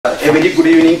A very good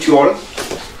evening to you all,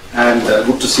 and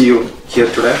good to see you here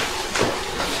today.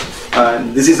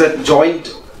 This is a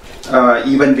joint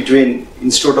event between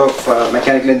Institute of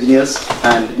Mechanical Engineers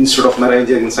and Institute of Marine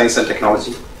Engineering Science and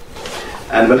Technology.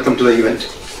 And welcome to the event.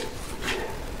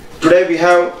 Today we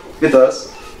have with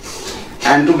us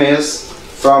IMechE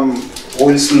from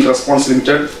OSRL Response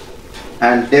Limited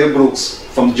and Dave Brookes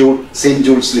from CEng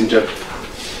Jules Limited.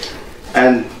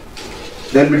 And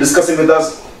they'll be discussing with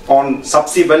us on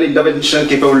subsea well intervention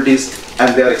capabilities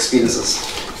and their experiences.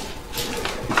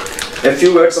 A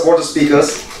few words about the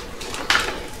speakers.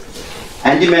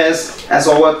 IMechE has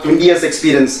over 20 years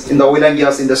experience in the oil and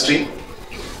gas industry,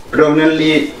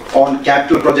 predominantly on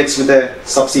capital projects with a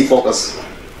subsea focus.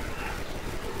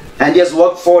 And he has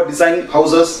worked for design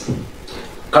houses,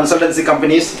 consultancy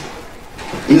companies,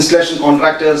 installation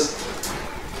contractors,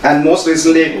 and most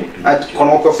recently at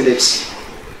ConocoPhillips,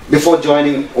 before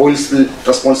joining OSRL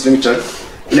Response Limited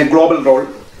in a global role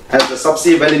as the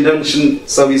Subsea Well Intervention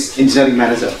Service Engineering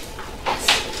Manager.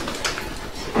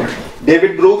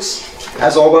 David Brookes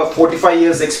has over 45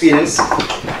 years experience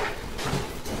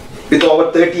with over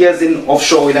 30 years in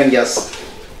offshore oil and gas.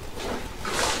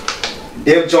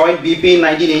 Dave joined BP in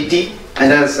 1980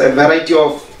 and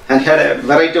had a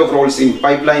variety of roles in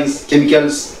pipelines,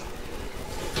 chemicals,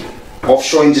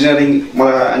 offshore engineering,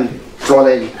 and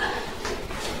trawling,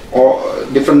 or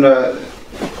different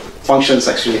functions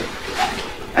actually.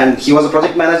 And he was a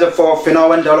project manager for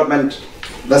Phenomen Development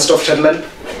west of Shetland.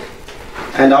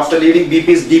 And after leading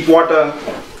BP's deepwater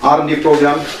R&D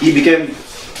program, he became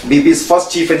BP's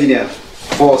first chief engineer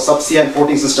for Subsea and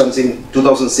floating systems in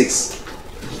 2006.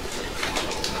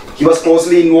 He was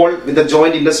closely involved with the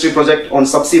joint industry project on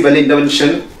subsea well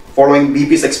intervention following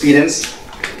BP's experience.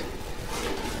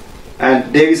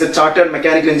 And Dave is a chartered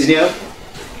mechanical engineer,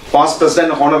 past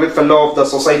president and honorary fellow of the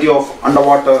Society of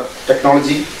Underwater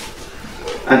Technology,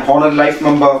 and honorary life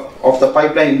member of the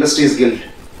Pipeline Industries Guild.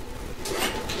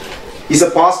 He is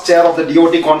a past chair of the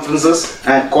DOT conferences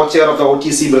and co-chair of the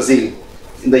OTC Brazil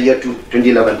in the year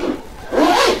 2011.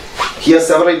 He has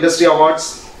several industry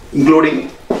awards, including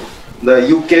the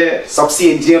UK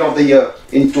Subsea Engineer of the Year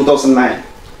in 2009.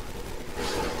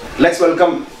 Let's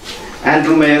welcome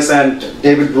IMechE and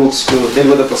David Brookes to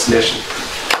deliver the presentation.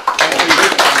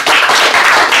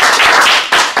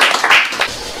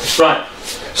 Right,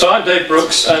 so I'm Dave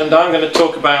Brookes, and I'm going to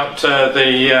talk about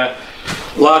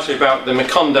largely about the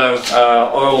Macondo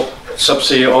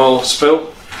subsea oil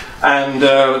spill and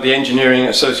the engineering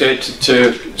associated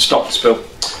to stop the spill.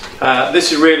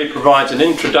 This really provides an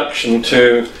introduction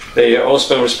to the Oil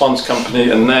Spill Response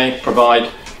Company, and they provide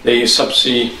the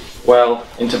subsea well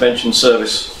intervention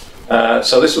service.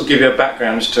 So this will give you a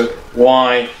background as to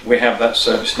why we have that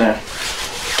service now.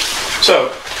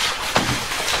 So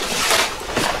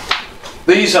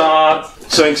these are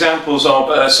some examples of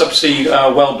subsea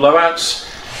well blowouts.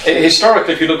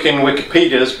 Historically, if you look in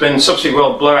Wikipedia, there's been subsea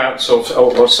well blowouts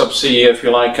or subsea, if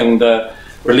you like, and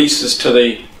releases to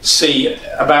the sea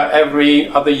about every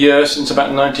other year since about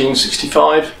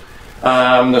 1965.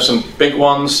 There's some big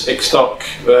ones.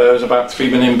 Ixtoc was about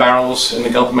 3 million barrels in the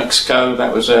Gulf of Mexico.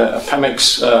 That was a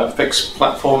Pemex fixed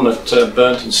platform that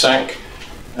burnt and sank.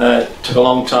 Took a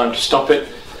long time to stop it.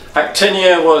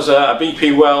 Actinia was a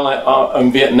BP well in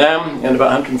Vietnam in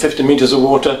about 150 meters of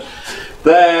water.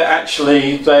 There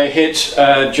actually they hit,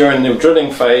 during the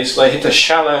drilling phase, they hit a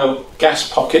shallow gas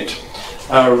pocket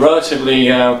relatively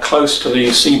close to the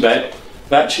seabed.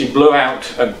 They actually blew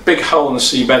out a big hole in the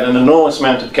seabed, an enormous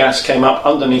amount of gas came up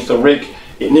underneath the rig.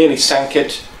 It nearly sank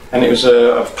it, and it was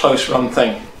a close run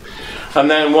thing. And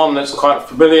then one that's quite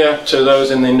familiar to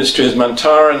those in the industry is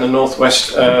Mantara in the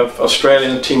northwest of Australia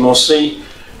and Timor Sea.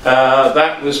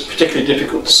 That was particularly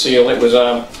difficult to seal. It was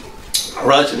a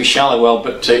relatively shallow well,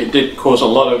 but it did cause a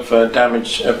lot of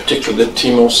damage, particularly the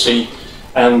Timor Sea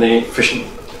and the fishing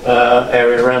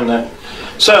area around there.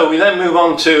 So we then move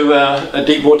on to a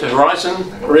Deepwater Horizon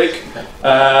rig,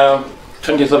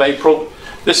 20th of April.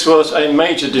 This was a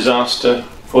major disaster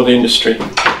for the industry.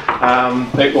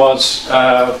 It was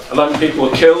 11 people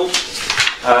were killed,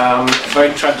 a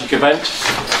very tragic event.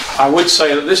 I would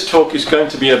say that this talk is going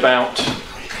to be about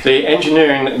the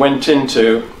engineering that went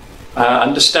into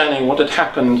understanding what had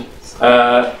happened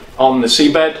on the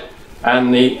seabed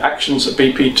and the actions that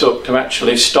BP took to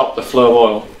actually stop the flow of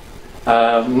oil.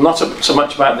 Not so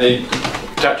much about to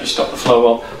actually stop the flow of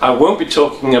oil. I won't be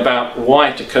talking about why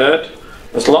it occurred.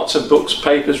 There's lots of books,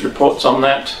 papers, reports on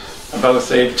that, both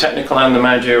the technical and the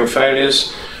managerial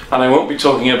failures. And I won't be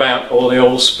talking about all the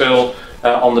oil spill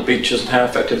on the beaches and how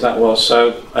effective that was.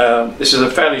 So this is a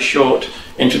fairly short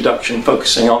introduction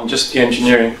focusing on just the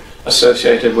engineering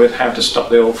associated with how to stop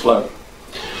the oil flow.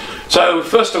 So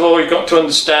first of all, you've got to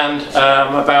understand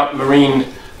about marine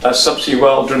subsea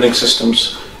well drilling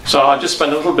systems. So I'll just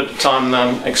spend a little bit of time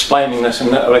then explaining this,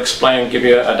 and I'll give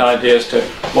you an idea as to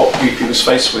what BP was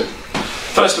faced with.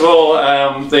 First of all,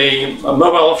 the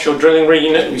mobile offshore drilling rig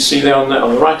unit we see there on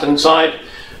the right hand side.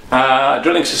 A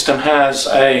drilling system has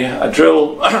a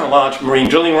large marine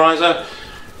drilling riser.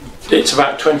 It's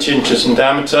about 20 inches in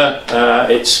diameter.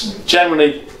 It's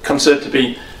generally considered to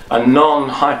be a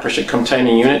non-high pressure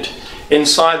containing unit.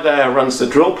 Inside there runs the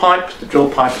drill pipe. The drill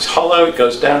pipe is hollow. It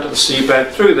goes down to the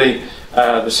seabed through the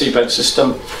seabed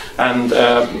system, and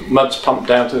mud's pumped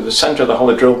down through the centre of the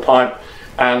hollow drill pipe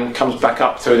and comes back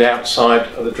up through the outside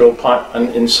of the drill pipe and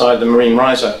inside the marine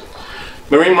riser.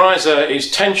 Marine riser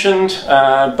is tensioned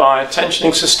by a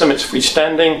tensioning system. It's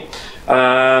freestanding,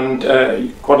 and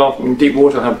quite often in deep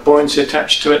water have buoyancy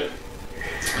attached to it.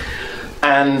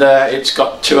 And it's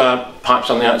got two pipes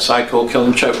on the outside called kill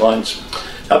and choke lines.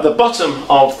 At the bottom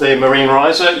of the marine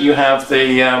riser, you have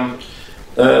the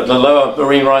lower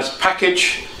marine riser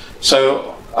package.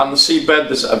 So on the seabed,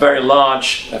 there's a very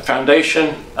large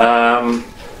foundation.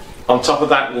 On top of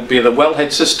that will be the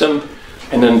wellhead system.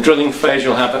 In the drilling phase,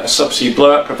 you'll have a subsea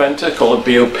blowout preventer called a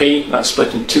BOP. That's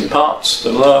split in two parts,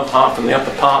 the lower half and the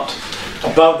upper part.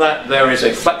 Above that, there is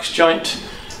a flex joint,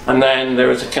 and then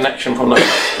there is a connection from the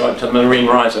flex joint to the marine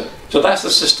riser. So that's the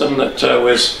system that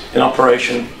was in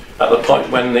operation at the point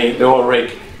when the oil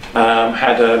rig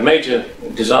had a major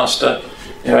disaster.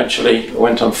 Eventually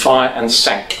went on fire and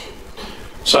sank.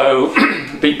 So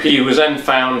BP was then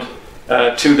found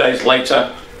 2 days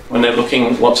later when they're looking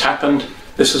at what's happened.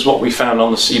 This is what we found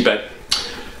on the seabed.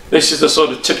 This is the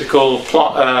sort of typical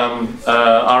plot,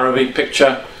 ROV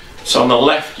picture. So on the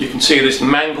left you can see this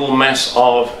mangled mess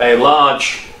of a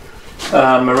large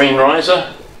marine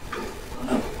riser.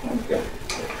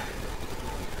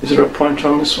 Is there a pointer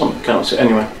on this one? Can't see.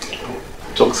 Anyway,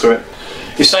 talk through it.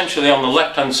 Essentially on the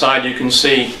left hand side you can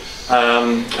see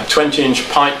a 20-inch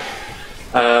pipe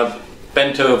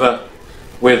bent over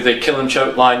with the kill and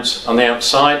choke lines on the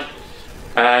outside,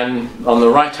 and on the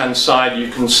right hand side you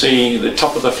can see the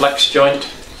top of the flex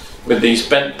joint with these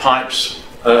bent pipes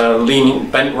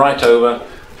bent right over.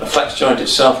 The flex joint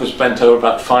itself was bent over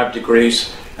about 5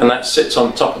 degrees, and that sits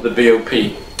on top of the BOP.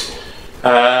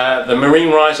 The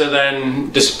marine riser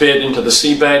then disappeared into the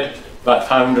seabed about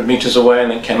 500 meters away,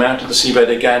 and then came out of the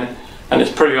seabed again, and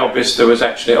it's pretty obvious there was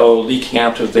actually oil leaking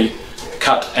out of the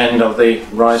cut end of the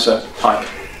riser pipe.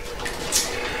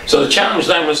 So the challenge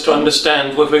then was to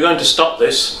understand, well, if we're going to stop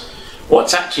this,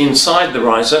 what's actually inside the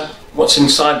riser, what's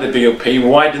inside the BOP,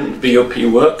 why didn't the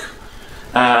BOP work,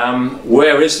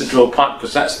 where is the drill pipe,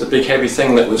 because that's the big heavy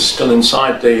thing that was still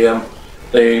inside the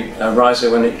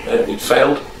riser when it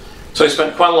failed. So we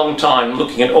spent quite a long time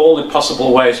looking at all the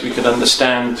possible ways we could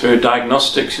understand through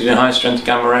diagnostics using high strength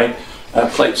gamma ray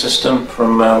plate system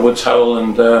from Woods Hole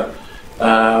and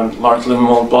Lawrence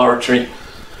Livermore Laboratory,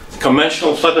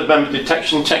 conventional flooded member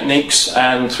detection techniques,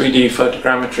 and 3D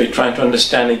photogrammetry, trying to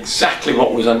understand exactly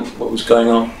what was going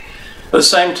on. At the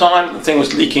same time, the thing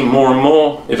was leaking more and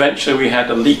more. Eventually we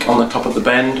had a leak on the top of the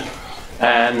bend,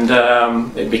 and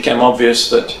it became obvious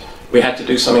that we had to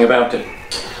do something about it.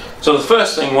 So the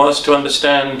first thing was to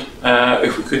understand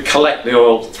if we could collect the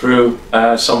oil through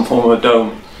some form of a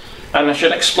dome. And I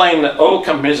should explain that oil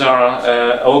companies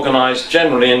are organised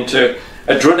generally into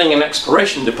a drilling and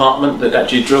exploration department that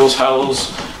actually drills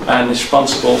holes and is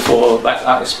responsible for that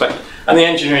aspect. And the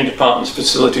engineering department's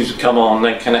facilities would come on,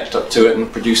 they connect up to it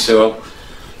and produce the oil.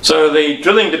 So the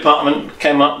drilling department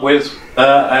came up with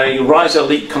a riser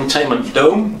leak containment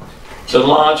dome. It's a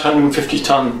large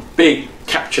 150-ton big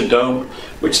capture dome,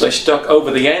 which they stuck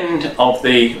over the end of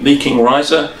the leaking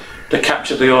riser to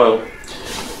capture the oil.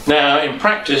 Now in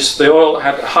practice the oil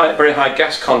had very high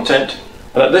gas content,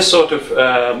 and at this sort of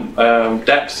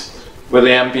depth with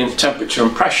the ambient temperature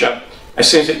and pressure, as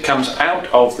soon as it comes out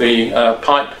of the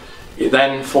pipe, it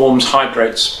then forms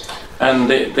hydrates. And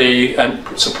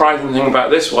the surprising thing about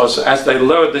this was, as they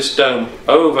lowered this dome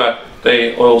over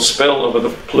the oil spill, over the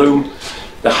plume,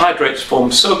 the hydrates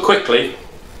formed so quickly,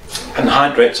 and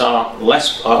hydrates are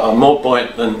more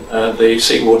buoyant than the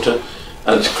seawater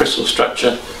as crystal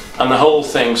structure, and the whole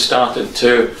thing started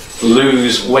to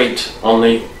lose weight on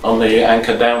the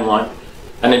anchor downline,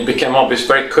 and it became obvious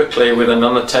very quickly. Within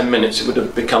another 10 minutes it would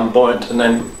have become buoyant and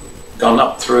then gone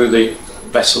up through the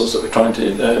vessels that were trying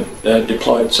to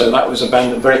deploy it. So that was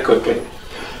abandoned very quickly.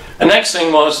 The next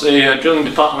thing was the drilling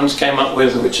departments came up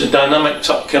with, which is dynamic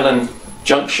top kill and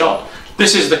junk shot.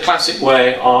 This is the classic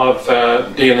way of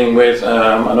dealing with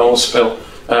an oil spill,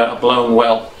 a blown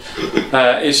well.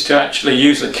 is to actually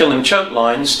use the kill and choke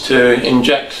lines to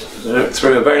inject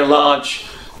through a very large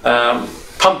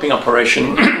pumping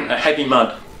operation a heavy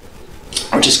mud,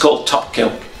 which is called top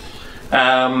kill.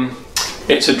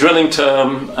 It's a drilling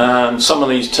term, and some of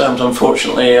these terms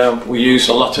unfortunately we used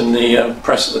a lot in the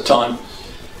press at the time,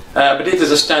 but it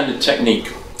is a standard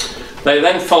technique. They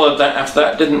then followed that. After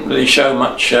that didn't really show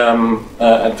much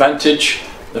advantage.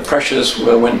 The pressures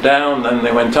went down, then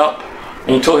they went up, and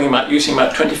you're talking about using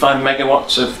about 25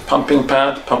 megawatts of pumping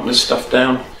power to pump this stuff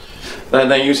down. Then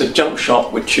they use a junk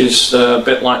shot, which is a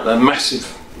bit like the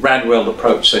massive rad weld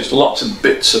approach. So it's lots of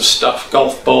bits of stuff,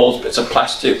 golf balls, bits of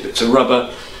plastic, bits of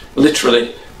rubber,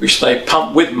 literally, which they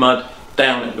pump with mud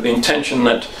down it with the intention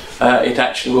that it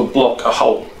actually will block a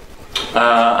hole.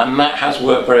 And that has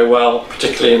worked very well,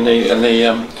 particularly in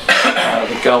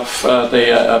the Gulf,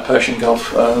 the Persian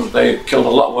Gulf. They killed a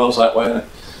lot of wells that way.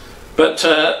 But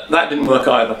that didn't work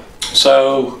either.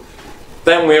 So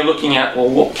then we're looking at, well,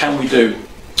 what can we do?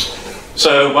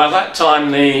 So by that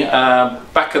time, the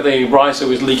back of the riser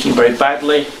was leaking very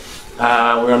badly.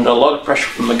 We're under a lot of pressure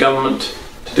from the government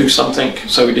to do something.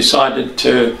 So we decided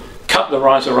to cut the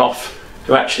riser off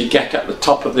to actually get at the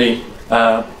top of the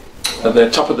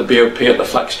BOP at the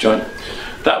flex joint.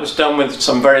 That was done with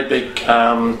some very big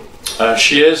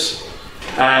shears.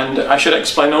 And I should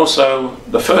explain also,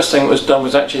 the first thing that was done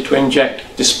was actually to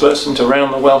inject dispersant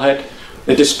around the wellhead.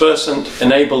 The dispersant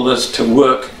enabled us to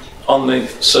work on the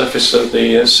surface of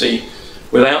the sea.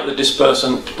 Without the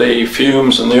dispersant, the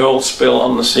fumes and the oil spill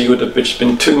on the sea would have just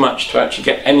been too much to actually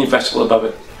get any vessel above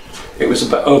it. It was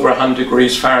about over 100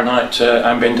 degrees Fahrenheit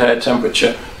ambient air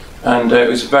temperature, and it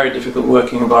was a very difficult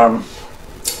working environment.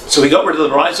 So we got rid of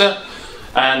the riser,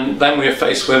 and then we were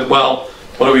faced with, well,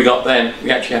 what have we got then? We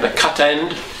actually had a cut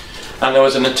end, and there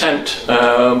was an attempt,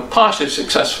 partially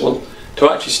successful, to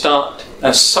actually start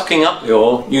sucking up the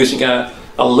oil using a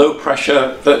low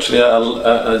pressure, virtually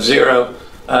a zero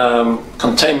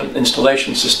containment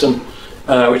installation system,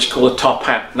 which is called a top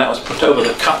hat. And that was put over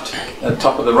the cut at the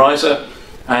top of the riser,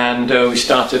 and we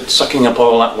started sucking up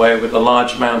oil that way with a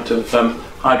large amount of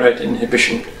hydrate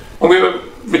inhibition. And we were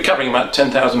recovering about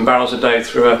 10,000 barrels a day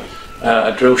through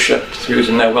a drill ship through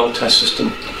using their well test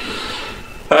system.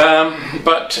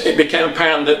 But it became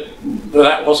apparent that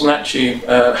that wasn't actually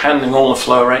handling all the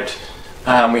flow rate.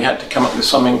 We had to come up with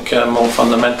something more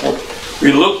fundamental.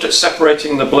 We looked at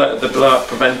separating the blowout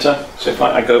preventer. So if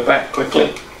I go back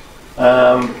quickly.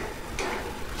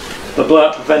 The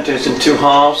blowout preventer is in two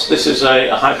halves. This is a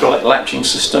hydraulic latching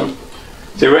system.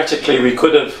 Theoretically, we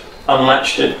could have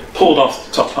unlatched it, pulled off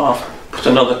the top half, put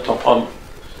another top on,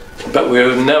 but we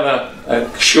were never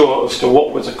sure as to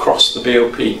what was across the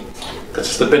BOP. Because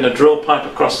if there'd been a drill pipe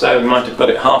across there, we might have got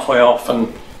it halfway off and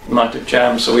it might have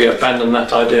jammed, so we abandoned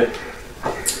that idea.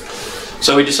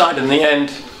 So we decided in the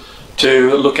end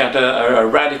to look at a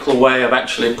radical way of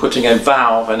actually putting a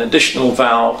valve, an additional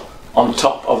valve, on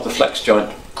top of the flex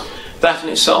joint. That in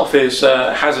itself is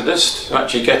hazardous. To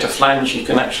actually get a flange you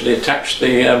can actually attach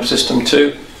the system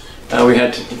to. We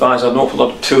had to devise an awful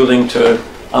lot of tooling to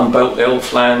unbolt the old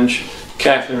flange,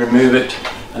 carefully remove it,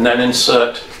 and then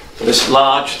insert this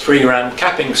large 3-ram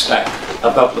capping stack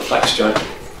above the flex joint.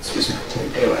 Excuse me.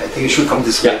 I think you should come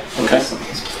this way. Yeah, okay.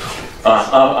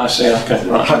 I see, okay,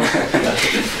 right.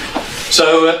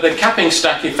 So the capping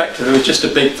stack effectively was just a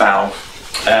big valve.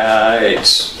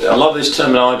 A lot of this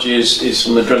terminology is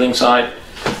from the drilling side.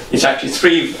 It's actually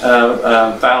 3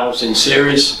 valves in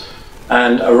series,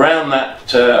 and around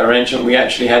that arrangement we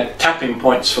actually had tapping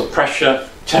points for pressure,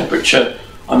 temperature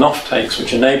and off-takes,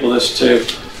 which enable us to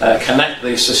connect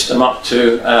the system up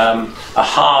to a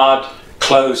hard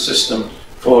closed system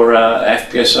for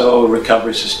FPSO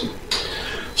recovery system.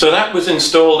 So that was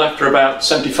installed after about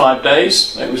 75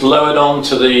 days. It was lowered on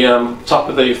to the top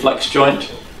of the flex joint.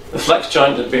 The flex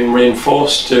joint had been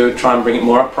reinforced to try and bring it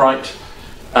more upright.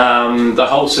 The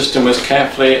whole system was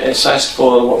carefully assessed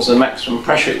for what was the maximum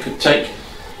pressure it could take.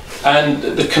 And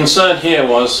the concern here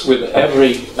was, with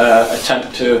every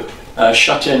attempt to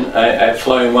shut in a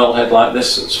flowing wellhead like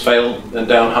this that's failed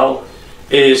downhole,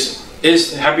 is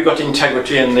have you got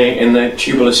integrity in the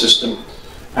tubular system?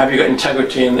 Have you got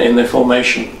integrity in the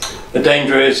formation? The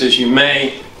danger is you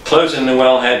may close in the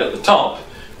wellhead at the top,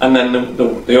 and then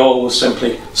the oil will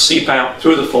simply seep out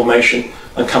through the formation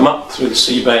and come up through the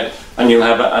seabed, and you'll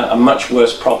have a much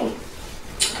worse problem.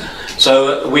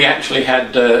 So we actually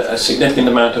had a significant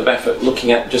amount of effort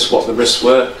looking at just what the risks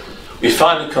were. We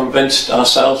finally convinced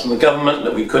ourselves and the government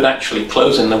that we could actually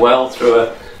close in the well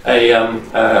through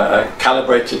a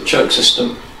calibrated choke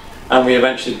system, and we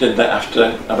eventually did that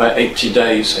after about 80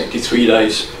 days, 83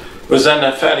 days. It was then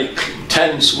a fairly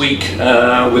intense week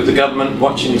with the government,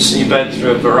 watching the seabed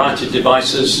through a variety of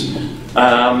devices,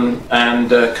 and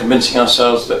convincing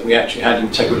ourselves that we actually had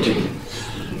integrity.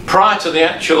 Prior to the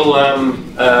actual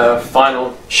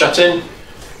final shut-in,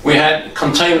 we had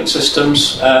containment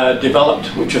systems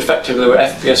developed, which effectively were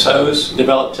FPSOs,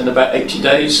 developed in about 80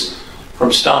 days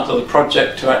from start of the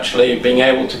project to actually being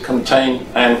able to contain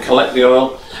and collect the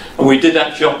oil. And we did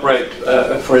actually operate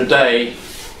for a day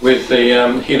with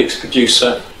the Helix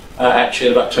producer, actually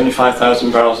at about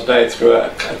 25,000 barrels a day through a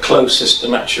closed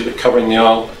system, actually recovering the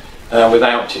oil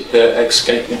without it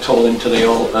escaping at all into the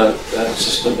oil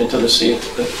system, into the sea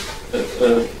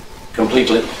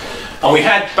completely. And we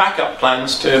had backup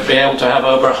plans to be able to have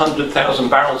over 100,000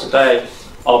 barrels a day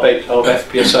of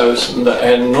FPSOs, and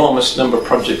an enormous number of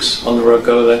projects on the road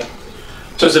go there.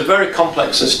 So it's a very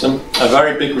complex system, a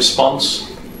very big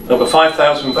response, over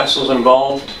 5,000 vessels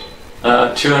involved,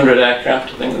 200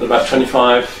 aircraft, I think with about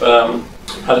 25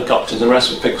 helicopters and the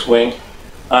rest with fixed wing,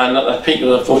 and at the peak there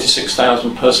were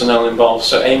 46,000 personnel involved,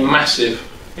 so a massive,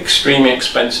 extremely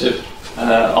expensive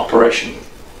operation.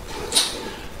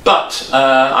 But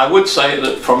I would say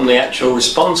that from the actual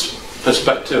response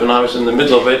perspective, and I was in the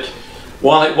middle of it,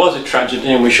 while it was a tragedy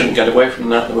and we shouldn't get away from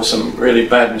that, there were some really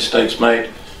bad mistakes made,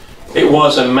 it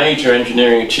was a major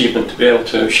engineering achievement to be able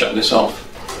to shut this off.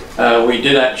 We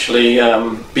did actually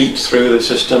beat through the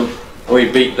system.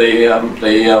 We beat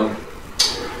the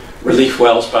relief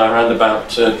wells by around about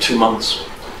 2 months.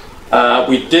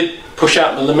 We did push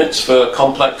out the limits for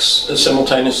complex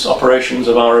simultaneous operations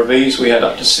of ROVs. We had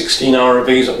up to 16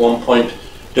 ROVs at one point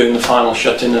doing the final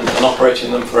shut-in and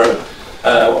operating them for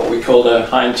what we called a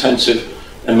high-intensive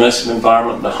immersive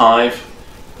environment, the Hive.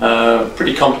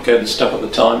 Pretty complicated stuff at the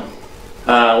time.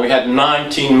 We had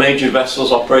 19 major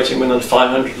vessels operating within the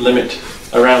 500 limit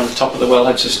around the top of the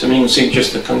wellhead system. You can see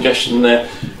just the congestion there.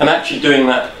 And actually doing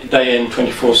that day in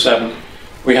 24/7.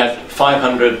 We had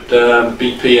 500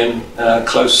 BP and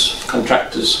close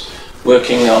contractors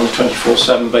working on a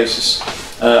 24/7 basis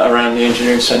around the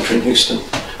engineering centre in Houston.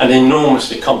 An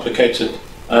enormously complicated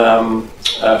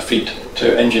feat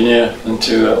to engineer and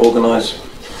to organise.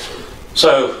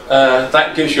 So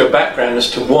that gives you a background as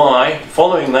to why,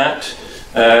 following that,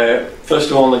 first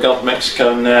of all in the Gulf of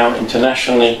Mexico, now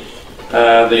internationally,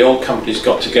 the oil companies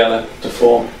got together to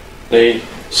form the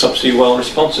Subsea Well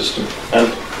Response System.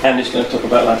 And Andy's going to talk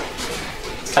about that.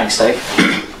 Thanks, Dave.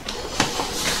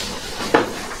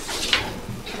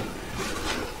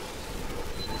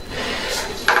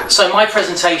 So my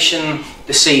presentation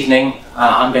this evening,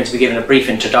 I'm going to be giving a brief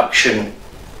introduction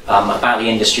about the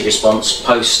industry response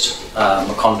post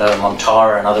Macondo and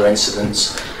Montara and other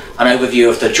incidents, an overview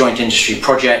of the joint industry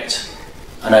project,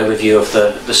 an overview of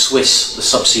the Swiss, the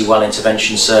Subsea Well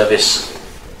Intervention Service,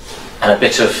 and a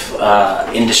bit of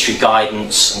industry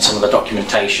guidance and some of the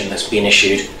documentation that's been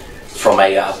issued from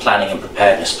a planning and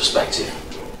preparedness perspective.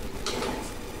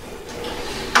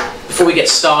 Before we get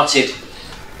started,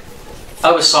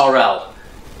 OSRL,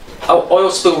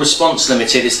 Oil Spill Response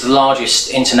Limited, is the largest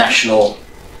international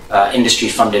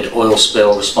industry-funded oil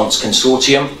spill response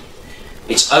consortium.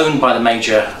 It's owned by the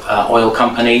major oil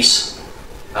companies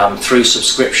through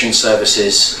subscription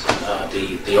services.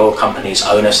 The oil companies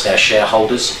own us, they're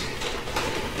shareholders.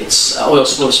 It's Oil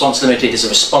Spill Response Limited is a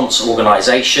response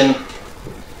organisation,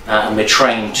 and we're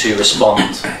trained to respond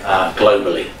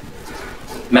globally.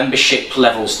 Membership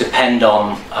levels depend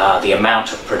on the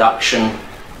amount of production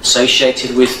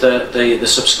associated with the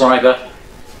subscriber,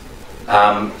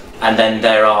 and then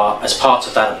there are, as part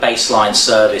of that, a baseline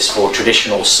service for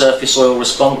traditional surface oil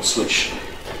response, which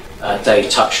Dave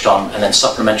touched on, and then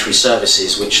supplementary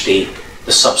services, which the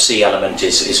subsea element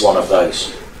is one of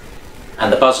those.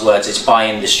 And the buzzwords, it's by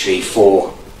industry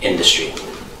for industry.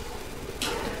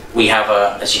 We have,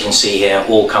 as you can see here,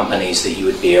 all companies that you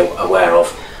would be aware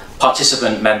of.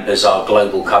 Participant members are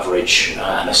global coverage,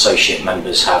 and associate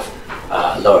members have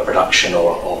lower production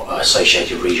or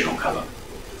associated regional cover.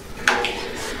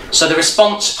 So the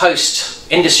response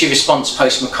industry response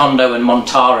post Macondo and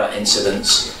Montara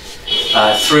incidents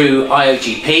through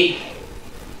IOGP,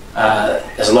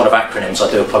 there's a lot of acronyms,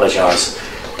 I do apologise.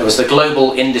 There was the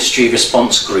Global Industry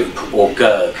Response Group, or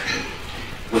GIRG,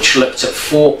 which looked at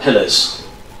 4 pillars: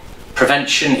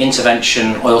 prevention,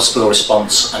 intervention, oil spill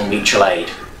response, and mutual aid.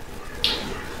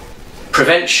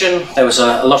 Prevention, there was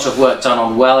a lot of work done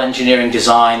on well engineering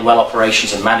design, well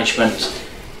operations and management.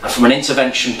 And from an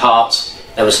intervention part,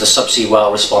 there was the Subsea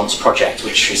Well Response Project,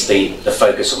 which is the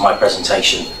focus of my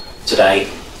presentation today.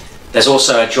 There's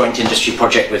also a joint industry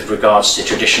project with regards to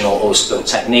traditional oil spill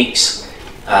techniques,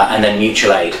 and then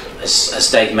mutual aid. As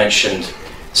Dave mentioned,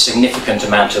 significant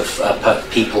amount of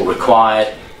people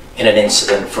required, in an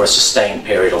incident for a sustained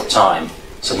period of time,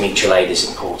 so mutual aid is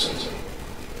important.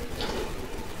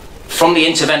 From the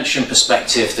intervention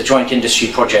perspective, the joint industry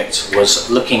project was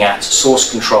looking at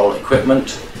source control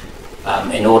equipment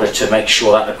in order to make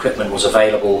sure that equipment was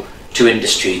available to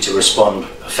industry to respond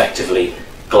effectively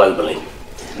globally.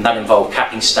 And that involved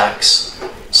capping stacks,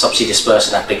 subsea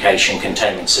dispersant application,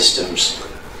 containment systems,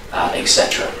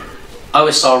 etc.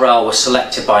 OSRL was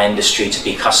selected by industry to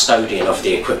be custodian of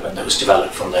the equipment that was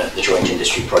developed from the joint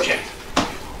industry project.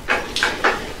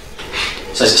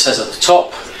 So as it says at the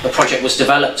top, the project was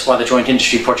developed by the joint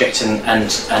industry project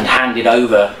and handed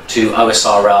over to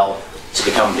OSRL to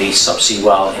become the Subsea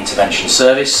Well Intervention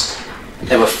Service.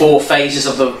 There were 4 phases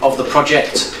of the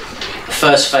project. The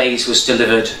first phase was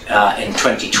delivered in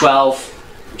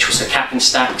 2012, which was the capping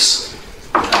stacks,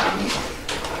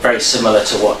 very similar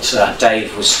to what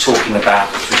Dave was talking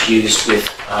about, which was used with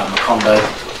Macondo.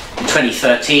 In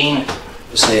 2013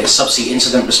 was the Subsea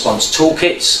Incident Response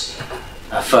Toolkits,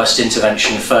 first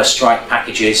intervention, first strike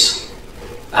packages,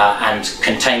 and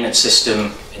containment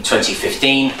system in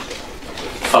 2015,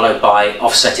 followed by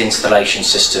offset installation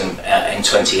system in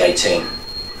 2018.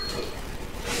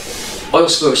 Oil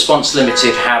Spill Response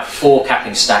Limited have 4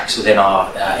 capping stacks within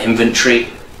our inventory.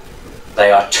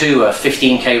 They are 2 are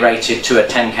 15K rated, 2 are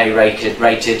 10K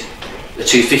rated. The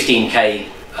 2 15K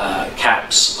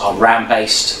caps are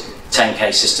ram-based,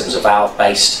 10K systems are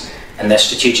valve-based, and they're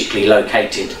strategically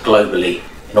located globally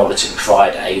in order to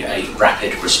provide a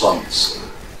rapid response.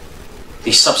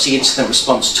 The Subsea Incident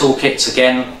Response Toolkits,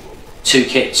 again, 2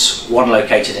 kits, 1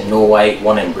 located in Norway,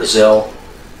 1 in Brazil,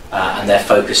 and they're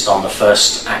focused on the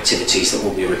first activities that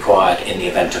will be required in the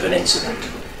event of an incident.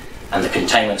 And the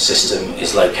containment system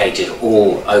is located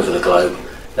all over the globe.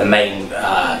 The main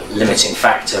limiting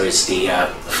factor is the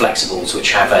flexibles,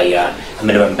 which have a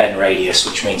minimum bend radius,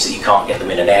 which means that you can't get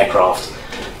them in an aircraft.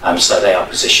 So they are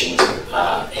positioned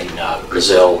in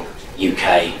Brazil,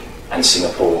 UK and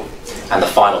Singapore. And the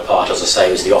final part, as I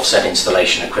say, was the offset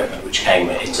installation equipment, which came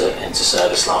into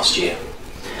service last year.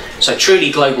 So truly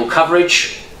global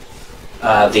coverage.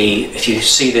 If you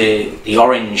see the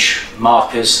orange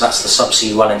markers, that's the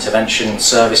Subsea Well Intervention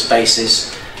Service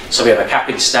bases. So we have a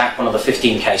capping stack, one of the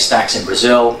 15K stacks in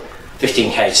Brazil,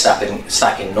 15K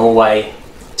stack in Norway,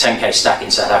 10K stack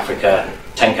in South Africa,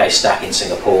 10K stack in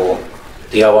Singapore.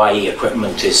 The OIE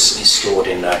equipment is stored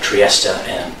in Trieste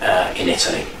in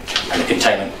Italy, and the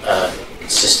containment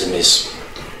system is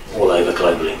all over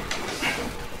globally.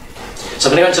 So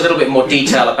I'm going to go into a little bit more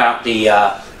detail about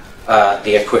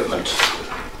the equipment.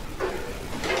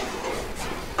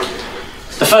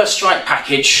 The first strike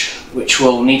package, which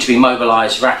will need to be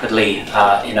mobilised rapidly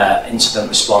in an incident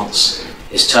response,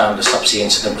 is termed a Subsea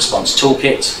Incident Response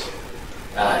Toolkit.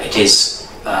 It is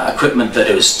equipment that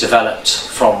was developed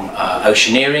from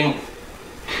Oceaneering.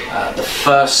 The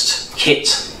first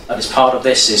kit that is part of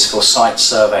this is for site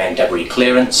survey and debris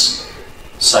clearance.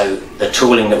 So the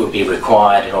tooling that would be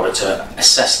required in order to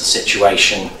assess the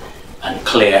situation and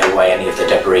clear away any of the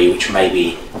debris which may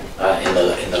be in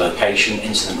the location,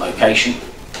 incident location.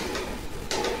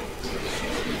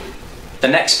 The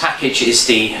next package is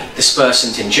the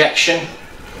dispersant injection.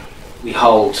 We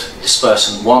hold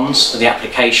dispersant wands for the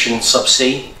application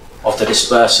subsea of the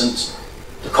dispersant,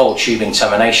 the cold tubing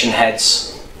termination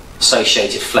heads,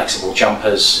 associated flexible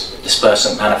jumpers,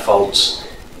 dispersant manifolds,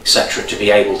 etc., to be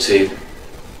able to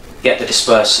get the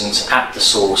dispersant at the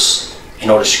source in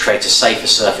order to create a safer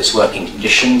surface working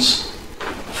conditions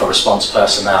for response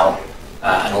personnel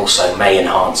and also may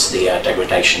enhance the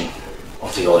degradation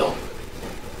of the oil.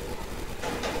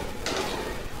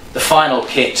 The final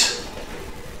kit,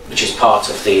 which is part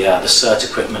of the CERT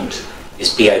equipment, is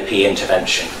BOP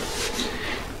intervention.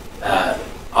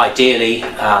 Ideally,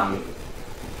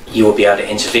 you will be able to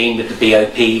intervene with the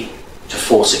BOP to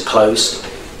force it closed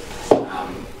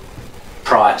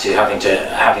prior to having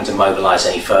to mobilise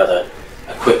any further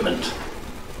equipment.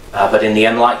 But in the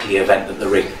unlikely event that the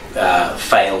rig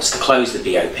fails to close the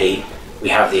BOP, we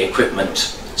have the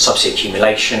equipment, subsea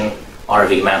accumulation,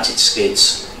 ROV mounted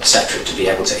skids, etc., to be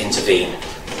able to intervene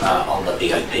on the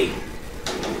BOP.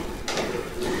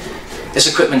 This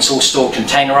equipment's all stored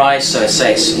containerized, so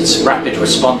it's rapid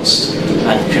response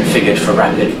and configured for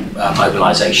rapid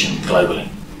mobilization globally.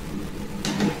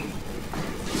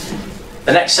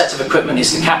 The next set of equipment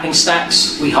is the capping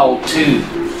stacks. We hold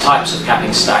 2 types of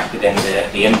capping stack within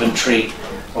the inventory.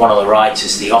 The one on the right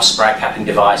is the OSRL capping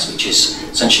device, which is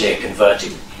essentially a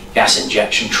converted gas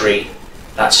injection tree.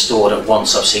 That's stored at one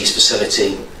Subsea's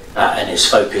facility and is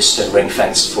focused and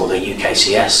ring-fenced for the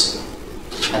UKCS.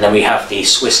 And then we have the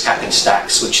Swiss capping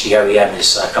stacks, which the OEM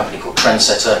is a company called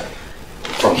Trendsetter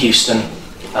from Houston.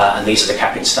 and these are the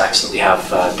capping stacks that we have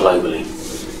globally.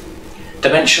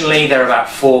 Dimensionally, they're about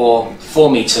 4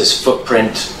 meters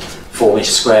footprint, 4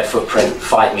 meter squared footprint,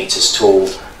 5 meters tall,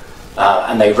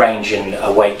 and they range in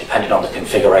weight depending on the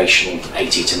configuration,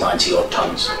 80 to 90 odd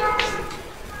tons.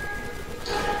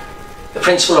 The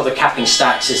principle of the capping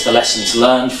stacks is the lessons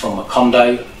learned from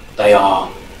Macondo. They are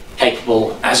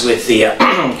capable, as with the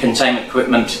containment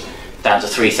equipment, down to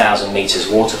 3,000 meters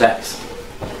water depth.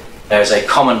 There is a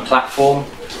common platform,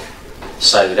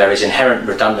 so there is inherent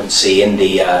redundancy in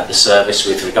the service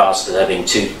with regards to there being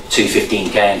two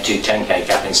 15K and two 10K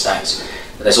capping stacks.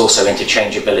 But there's also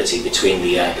interchangeability between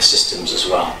the systems as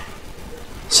well.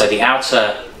 So the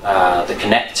outer, the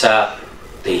connector,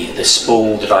 the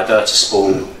spool, the diverter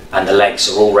spool, and the legs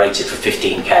are all rated for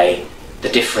 15K. The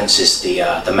difference is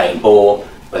the main bore,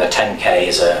 where the 10K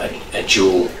is a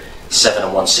dual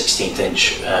 7 1/16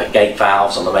 inch gate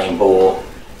valves on the main bore,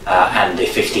 and the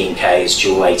 15K is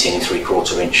dual 18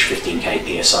 3/4 inch 15K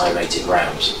PSI rated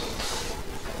rams.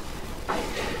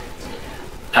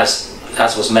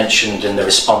 As was mentioned in the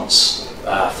response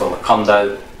from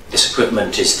Macondo, this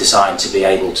equipment is designed to be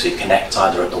able to connect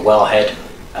either at the wellhead,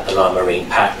 at the lower marine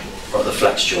pack, or at the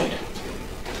flex joint.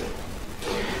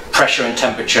 Pressure and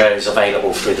temperature is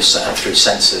available through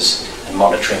sensors and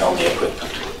monitoring on the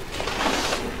equipment.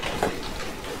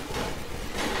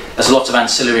 There's a lot of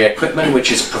ancillary equipment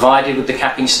which is provided with the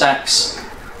capping stacks.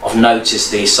 Of note is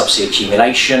the subsea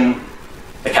accumulation.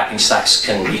 The capping stacks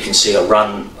you can see are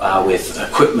run with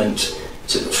equipment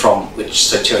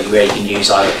where you can use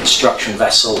either a construction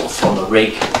vessel or from the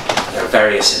rig. There are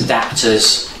various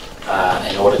adapters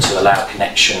in order to allow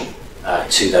connection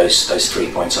to those 3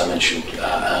 points I mentioned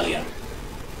earlier.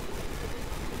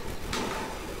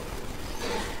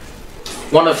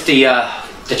 One of the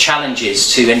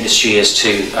challenges to industry is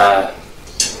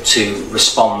to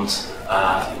respond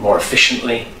more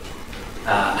efficiently,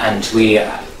 and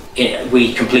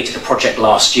we completed a project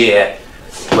last year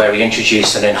where we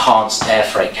introduced an enhanced air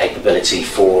freight capability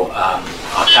for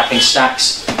our capping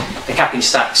stacks. The capping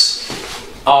stacks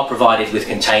are provided with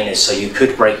containers, so you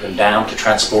could break them down to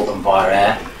transport them via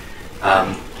air.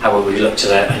 However, we looked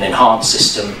at an enhanced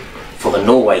system for the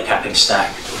Norway capping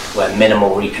stack where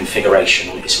minimal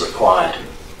reconfiguration is required.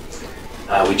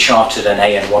 We chartered an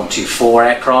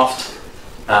AN124 aircraft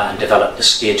and developed the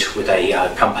skid with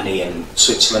a company in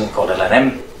Switzerland called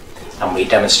LNM, and we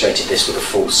demonstrated this with a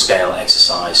full-scale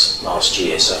exercise last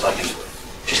year. So if I can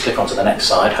just click onto the next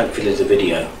slide, hopefully the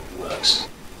video works.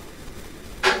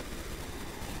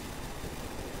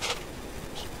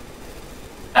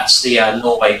 That's the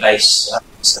Norway base.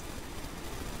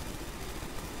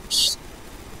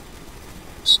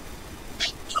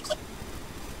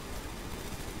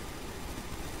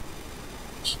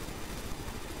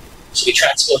 So we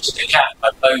transported the cat by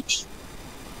boat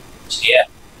to the air.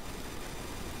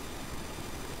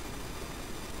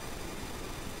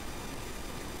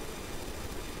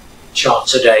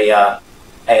 Chartered a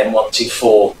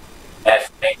AN124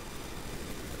 airframe.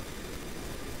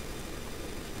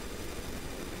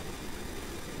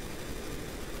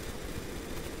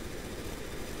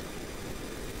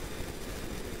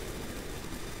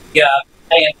 Yeah,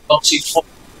 AN124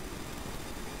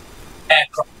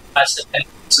 aircraft has the benefit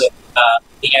of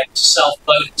being able to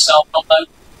self-load and self-unload,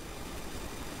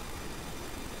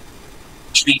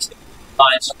 which means it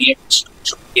relies on the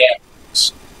infrastructure of the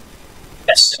aircraft's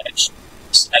destination.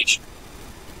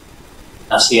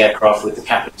 That's the aircraft with the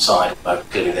cap inside. Well,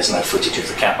 clearly there's no footage of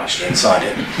the cap actually inside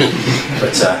it,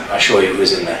 but I assure you it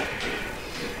was in there.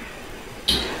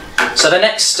 So the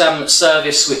next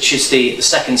service, which is the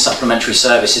second supplementary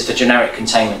service, is the generic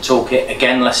containment toolkit.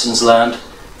 Again, lessons learned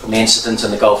from the incident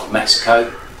in the Gulf of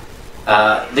Mexico.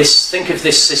 Think of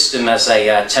this system as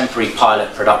a temporary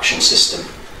pilot production system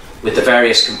with the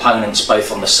various components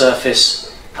both on the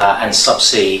surface and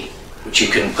subsea, which you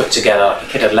can put together like a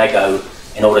kit of Lego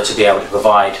in order to be able to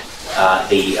provide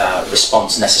the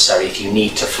response necessary if you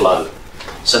need to flow.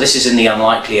 So this is in the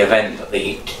unlikely event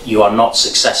that you are not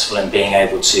successful in being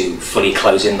able to fully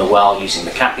close in the well using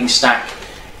the capping stack,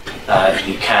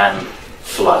 you can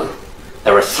flow.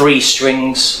 There are 3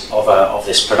 strings of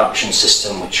this production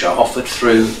system which are offered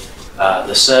through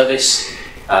the service.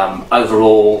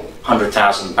 Overall,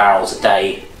 100,000 barrels a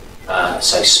day,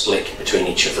 so split between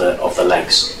each of the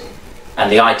legs.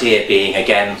 And the idea being,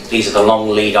 again, these are the long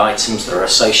lead items that are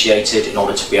associated in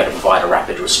order to be able to provide a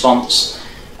rapid response,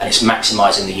 and it's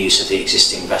maximising the use of the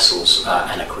existing vessels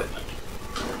and equipment.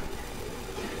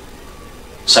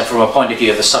 So from a point of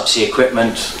view of the subsea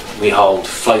equipment, we hold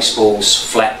flow spools,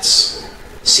 flets,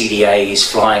 CDAs,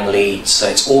 flying leads, so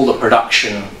it's all the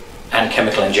production and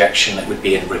chemical injection that would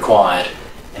be required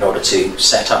in order to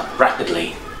set up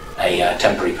rapidly a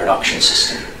temporary production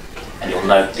system. And you'll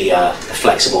note the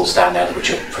flexibles down there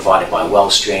which are provided by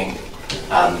Wellstream,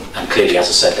 and clearly, as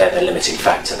I said, they're the limiting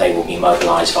factor. They will be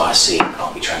mobilised via sea and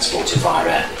can't be transported via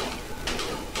air.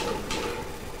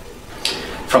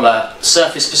 From a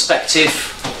surface perspective,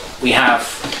 we have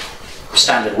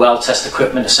standard well test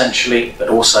equipment essentially, but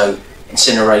also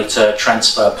incinerator,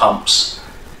 transfer pumps,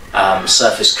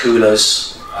 surface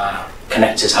coolers,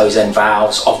 connectors, hose end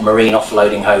valves, marine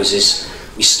offloading hoses.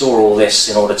 We store all this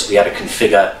in order to be able to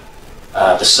configure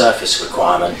the surface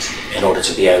requirement in order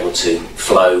to be able to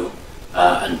flow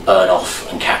and burn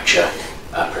off and capture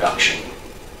production.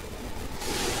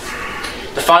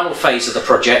 The final phase of the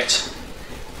project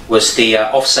was the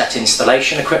offset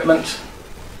installation equipment.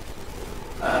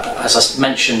 As I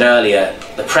mentioned earlier,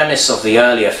 the premise of the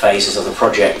earlier phases of the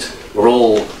project were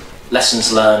all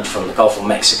lessons learned from the Gulf of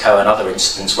Mexico and other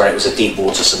incidents where it was a deep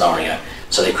water scenario.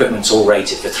 So the equipment's all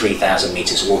rated for 3,000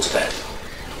 meters water depth.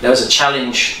 There was a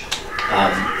challenge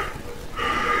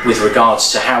with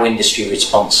regards to how industry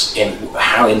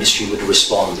would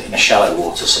respond in a shallow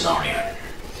water scenario.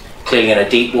 Clearly, in a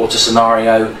deep water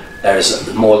scenario, there is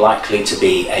more likely to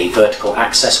be a vertical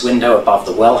access window above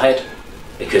the wellhead,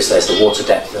 because there's the water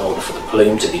depth in order for the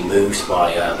plume to be moved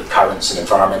by the currents and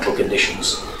environmental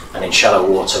conditions. And in shallow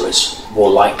water, it's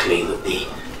more likely that the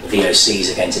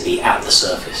VOCs are going to be at the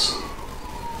surface.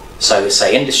 So,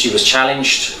 say industry was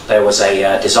challenged. There was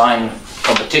a design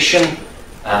competition,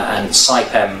 and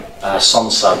Saipem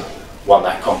Sonsub won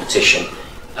that competition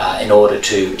in order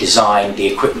to design the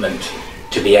equipment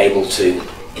to be able to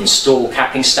install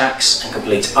capping stacks and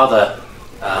complete other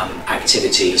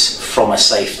activities from a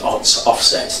safe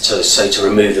offset, to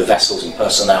remove the vessels and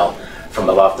personnel from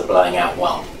above the blowing out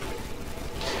well.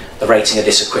 The rating of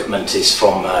this equipment is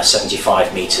from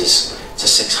 75 metres to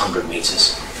 600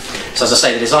 metres. So as I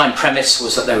say, the design premise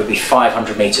was that there would be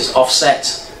 500 metres offset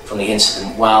from the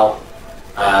incident well,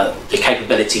 the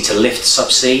capability to lift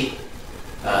subsea,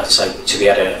 so to be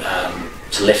able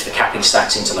to lift the capping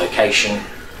stacks into location.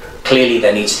 Clearly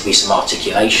there needs to be some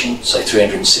articulation, so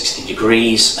 360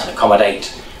 degrees, and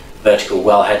accommodate vertical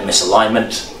wellhead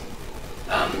misalignment,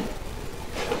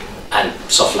 and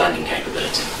soft landing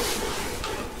capability.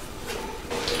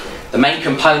 The main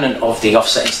component of the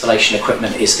offset installation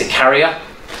equipment is the carrier.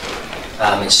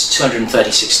 It's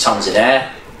 236 tonnes in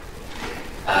air.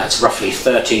 It's roughly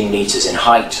 13 metres in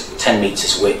height, 10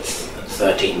 metres width, and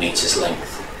 13 metres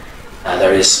length.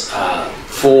 There is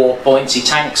 4 buoyancy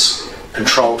tanks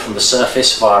controlled from the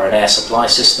surface via an air supply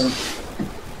system.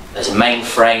 There's a main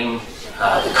frame,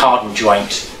 the cardan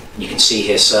joint, and you can see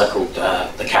here circled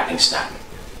the capping stack.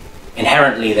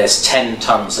 Inherently, there's 10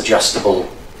 tonnes adjustable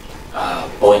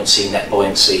net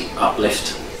buoyancy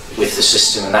uplift with the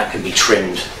system, and that can be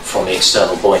trimmed from the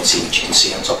external buoyancy, which you can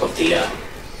see on top of the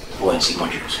buoyancy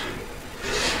modules.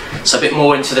 So a bit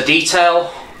more into the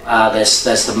detail. There's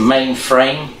the main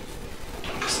frame.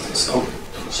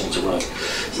 Doesn't seem to work.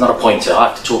 It's not a pointer. I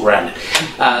have to talk around it.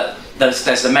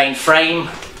 There's the main frame,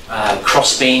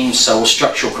 cross beams, so all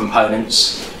structural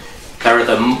components. There are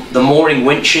the mooring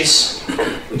winches,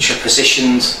 which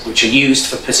are used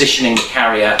for positioning the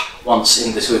carrier once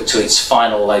to its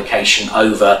final location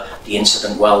over the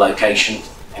incident well location,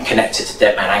 and connected to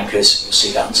deadman anchors. You'll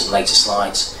see that on some later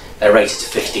slides. They're rated to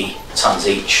 50 tonnes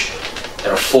each.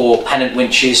 There are 4 pennant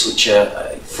winches, which are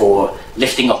for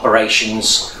lifting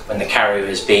operations when the carrier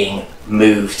is being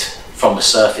moved from the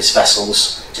surface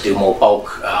vessels to do more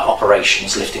bulk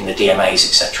operations, lifting the DMAs,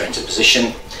 etc. into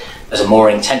position. There's a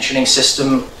mooring tensioning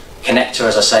system, connector,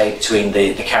 as I say, between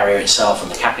the carrier itself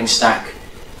and the capping stack.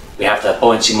 We have the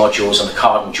buoyancy modules and the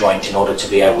cardan joint in order to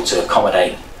be able to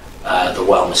accommodate the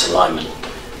well misalignment.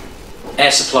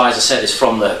 Air supply, as I said, is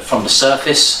from the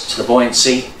surface to the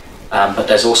buoyancy, but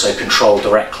there's also control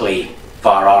directly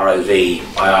via ROV,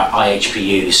 via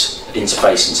IHPUs that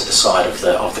interface into the side of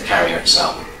the carrier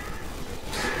itself.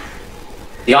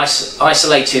 The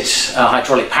isolated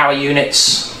hydraulic power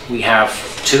units, we have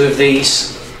 2 of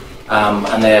these,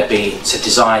 and they're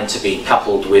designed to be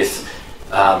coupled with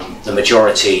the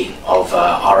majority of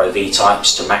ROV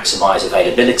types to maximise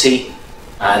availability,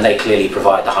 and they clearly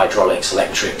provide the hydraulics,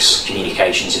 electrics,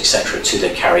 communications, etc. to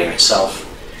the carrier itself,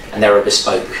 and they're a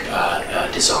bespoke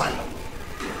design.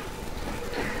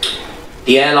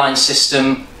 The airline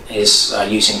system is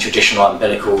using traditional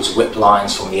umbilicals, whip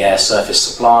lines from the air surface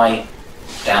supply,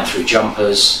 down through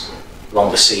jumpers,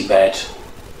 along the seabed,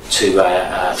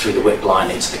 through the whip line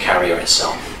into the carrier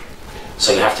itself.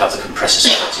 So you have to have the compressor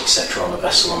skirts, etc. on the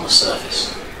vessel on the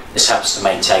surface. This helps to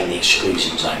maintain the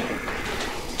exclusion zone.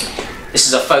 This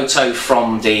is a photo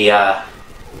from the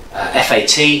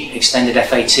FAT, extended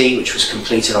FAT, which was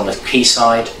completed on the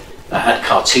quayside at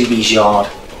Cartubi's yard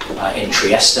in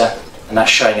Trieste, and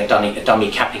that's showing a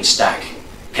dummy capping stack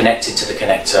connected to the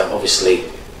connector, obviously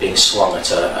being swung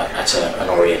at an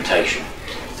orientation.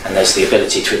 And there's the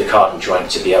ability through the cardan joint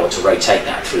to be able to rotate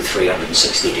that through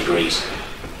 360 degrees.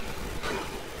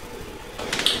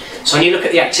 So when you look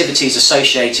at the activities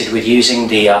associated with using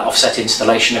the offset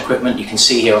installation equipment, you can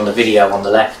see here on the video on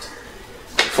the left,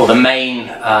 for the main,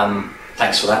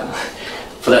 thanks for that,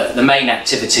 for the main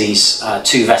activities,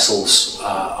 2 vessels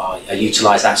are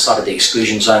utilised outside of the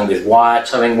exclusion zone with wire,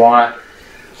 towing wire,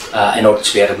 in order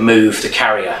to be able to move the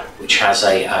carrier, which has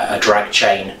a drag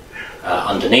chain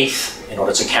underneath in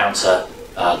order to counter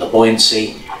the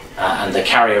buoyancy, and the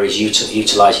carrier is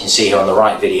utilised, you can see here on the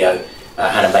right video,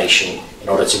 animation, in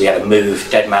order to be able to move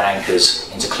dead man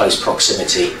anchors into close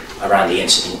proximity around the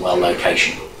incident well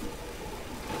location.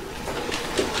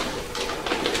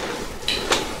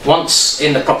 Once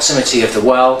in the proximity of the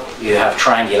well, you have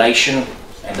triangulation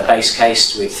in the base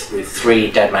case with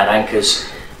 3 dead man anchors,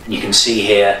 and you can see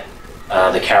here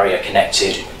the carrier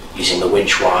connected using the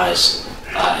winch wires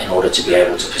in order to be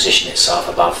able to position itself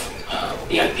above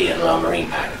the OP and lower marine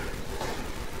pack.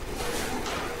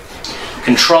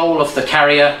 Control of the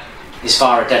carrier is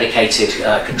via a dedicated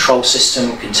control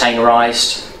system,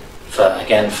 containerized,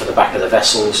 again for the back of the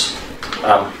vessels.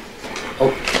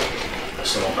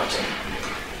 That's the wrong button.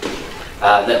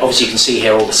 Obviously you can see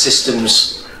here all the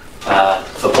systems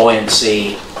for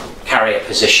buoyancy, carrier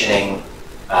positioning,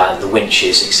 the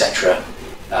winches, etc.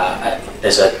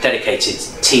 There's a dedicated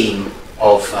team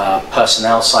of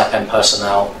personnel, Saipem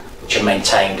personnel, which are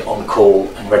maintained on call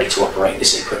and ready to operate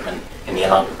this equipment in the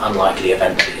unlikely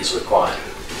event that it is required.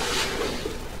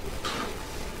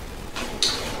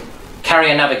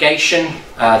 Carrier navigation,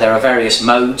 there are various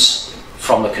modes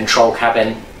from the control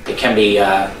cabin. It can be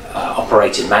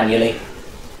operated manually.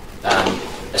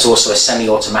 There's also a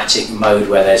semi-automatic mode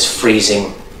where there's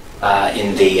freezing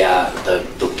in the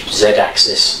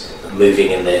Z-axis,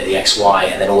 moving in the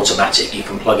XY, and then automatic. You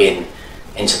can plug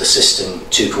into the system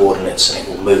 2 coordinates and it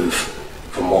will move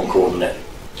from one coordinate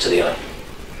to the other.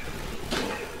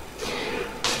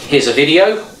 Here's a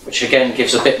video which again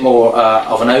gives a bit more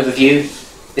of an overview.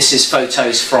 This is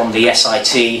photos from the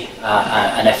SIT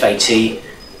and FAT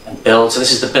and build. So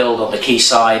this is the build on the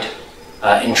quayside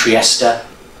in Trieste.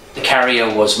 The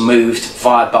carrier was moved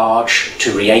via barge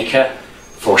to Rijeka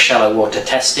for shallow water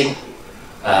testing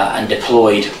and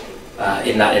deployed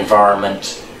in that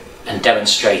environment and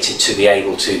demonstrated to be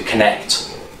able to connect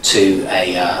to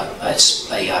a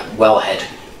wellhead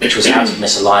which was out of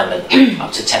misalignment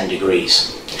up to 10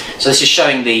 degrees. So this is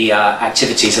showing the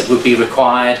activities that would be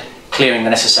required, clearing the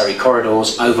necessary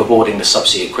corridors, overboarding the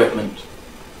subsea equipment,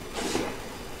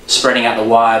 spreading out the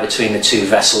wire between the 2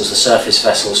 vessels, the surface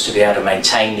vessels, to be able to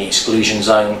maintain the exclusion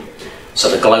zone. So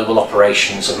the global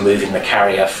operations of moving the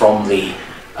carrier from the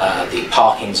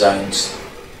parking zones,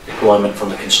 deployment from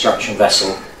the construction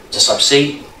vessel to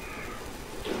subsea,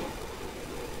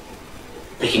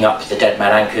 picking up the dead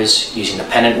man anchors using the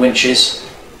pennant winches,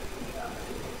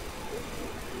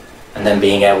 and then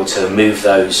being able to move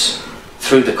those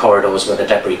through the corridors where the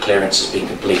debris clearance has been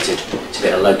completed to be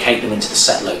able to locate them into the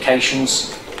set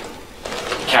locations.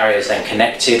 The carrier is then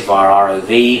connected via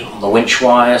ROV on the winch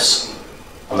wires,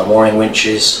 on the mooring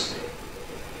winches,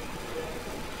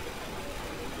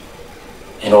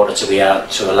 in order to be able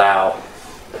to allow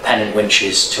the pennant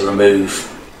winches to remove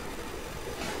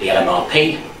the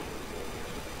LMRP,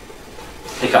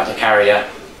 pick up the carrier,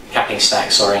 capping stack,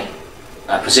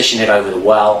 position it over the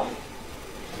well,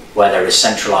 where there is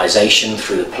centralization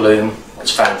through the plume.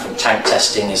 What's found from tank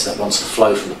testing is that once the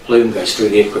flow from the plume goes through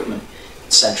the equipment,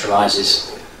 it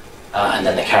centralizes, and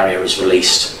then the carrier is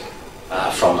released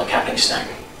from the capping stack.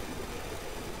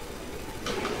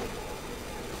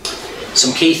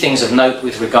 Some key things of note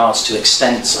with regards to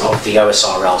extent of the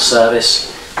OSRL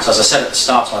service. So as I said at the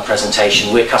start of my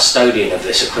presentation, we're custodian of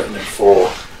this equipment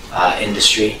for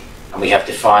industry, and we have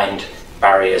defined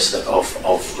barriers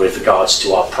with regards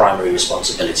to our primary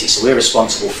responsibility. So we're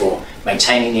responsible for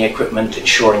maintaining the equipment,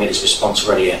 ensuring it is response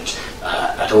ready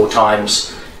at all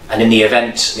times, and in the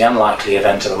event, the unlikely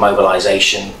event of a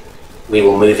mobilization, we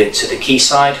will move it to the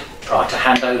quayside prior to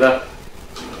handover,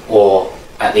 or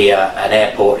at an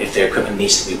airport if the equipment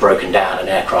needs to be broken down. An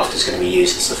aircraft is going to be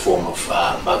used as the form of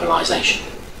mobilization.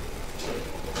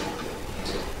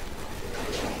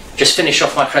 Just finish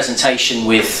off my presentation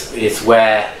with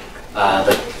where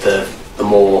the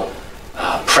more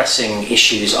pressing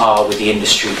issues are with the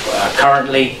industry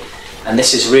currently, and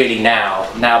this is really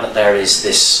now that there is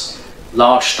this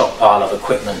large stockpile of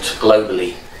equipment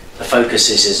globally the focus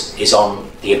is on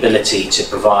the ability to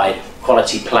provide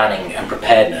quality planning and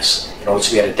preparedness in order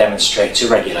to be able to demonstrate to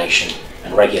regulation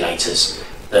and regulators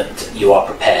that you are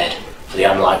prepared for the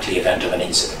unlikely event of an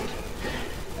incident.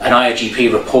 An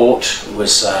IOGP report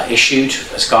was issued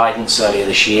as guidance earlier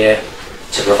this year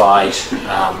to provide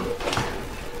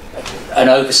an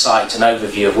oversight, an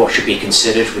overview of what should be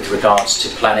considered with regards to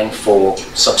planning for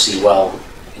subsea well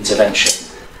intervention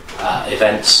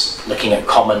events, looking at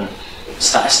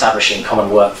establishing common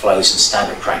workflows and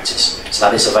standard practice. So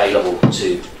that is available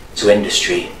to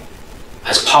industry.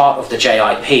 As part of the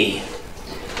JIP,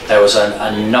 there was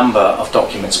a number of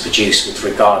documents produced with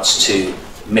regards to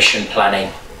mission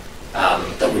planning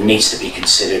that needs to be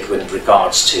considered with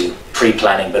regards to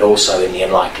pre-planning, but also in the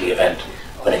unlikely event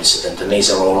of an incident. And these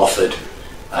are all offered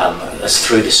as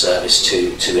through the service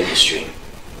to industry.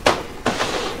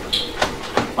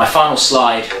 My final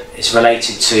slide is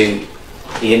related to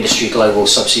the Industry Global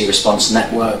Subsea Response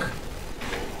Network.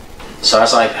 So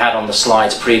as I've had on the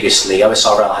slides previously,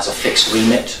 OSRL has a fixed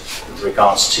remit with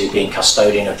regards to being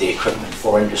custodian of the equipment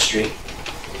for industry.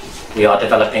 We are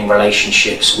developing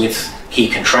relationships with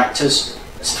key contractors.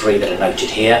 There's 3 that are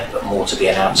noted here, but more to be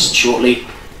announced shortly,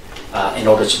 in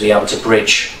order to be able to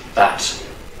bridge that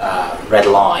red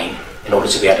line, in order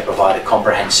to be able to provide a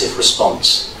comprehensive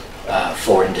response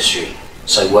for industry.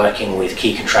 So working with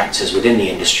key contractors within the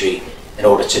industry in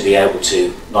order to be able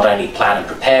to not only plan and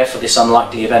prepare for this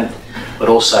unlikely event, but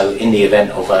also in the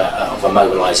event of a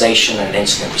mobilisation and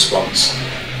incident response,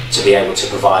 to be able to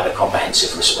provide a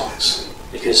comprehensive response.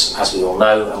 Because as we all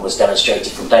know, and was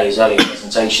demonstrated from Dave's earlier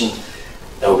presentation,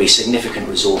 there will be significant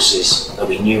resources, there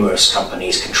will be numerous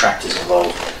companies, contractors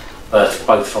involved,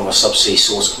 both from a subsea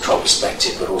source control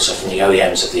perspective, but also from the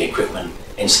OEMs of the equipment,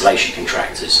 installation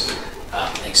contractors,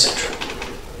 etc.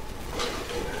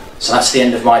 So that's the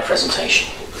end of my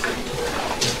presentation.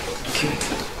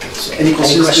 So any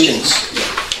questions?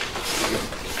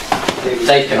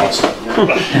 Dave can answer.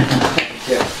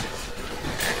 Yeah.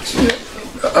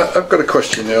 I've got a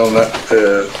question there on that,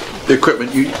 the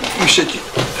equipment. You said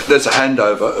there's a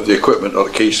handover of the equipment on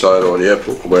the quayside or the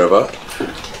airport or wherever,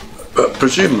 but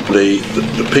presumably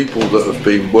the people that have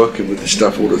been working with this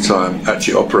stuff all the time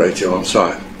actually operating on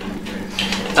site.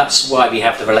 That's why we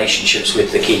have the relationships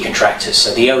with the key contractors.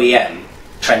 So the OEM,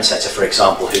 Trendsetter for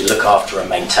example, who look after and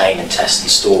maintain and test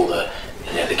and store the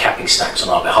capping stacks on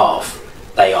our behalf,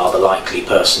 they are the likely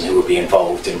person who will be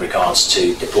involved in regards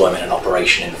to deployment and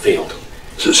operation in the field.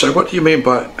 So what do you mean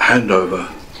by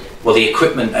handover? Well, the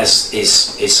equipment is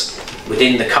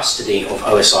within the custody of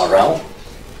OSRL.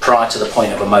 Prior to the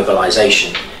point of a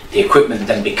mobilisation, the equipment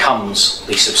then becomes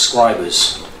the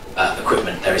subscriber's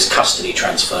equipment. There is custody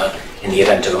transfer in the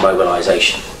event of a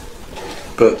mobilisation.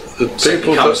 But the So it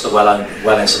people becomes that, the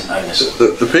well incident owners.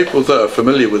 the people that are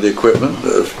familiar with the equipment,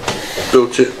 that have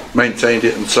built it, maintained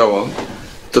it and so on,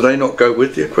 do they not go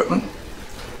with the equipment?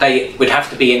 They would have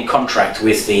to be in contract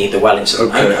with the well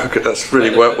incident owner. Okay, that's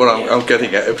really what I'm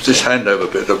getting at. It was this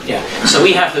handover bit of... Yeah, so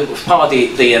we have part of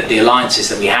the alliances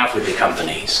that we have with the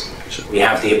companies. We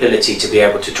have the ability to be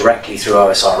able to directly through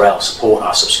OSRL support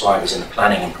our subscribers in the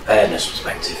planning and preparedness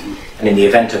perspective. And in the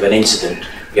event of an incident,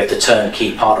 we have the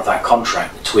turnkey part of that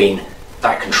contract between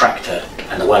that contractor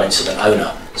and the well incident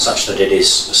owner, such that it is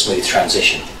a smooth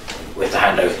transition with the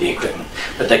handover of the equipment.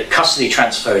 But the custody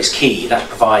transfer is key. That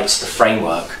provides the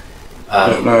framework,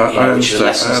 which are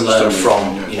lessons learned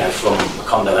from from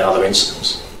Macondo and other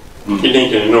incidents. You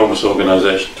need an enormous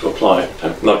organisation to apply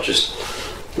it, not just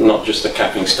the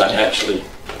capping stack, actually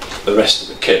the rest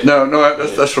of the kit. No,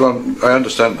 that's what I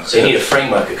understand that. So you need a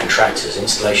framework of contractors,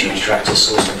 installation contractors,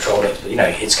 source control.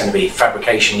 It's going to be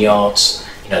fabrication yards.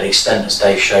 The extent as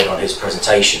Dave showed on his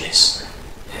presentation is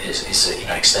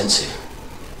extensive.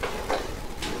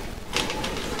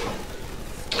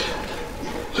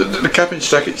 The cabin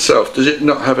stack itself, does it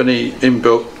not have any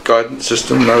inbuilt guidance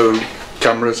system? No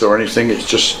cameras or anything? It's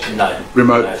just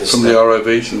remote from the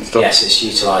ROVs and stuff? Yes, it's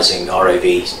utilising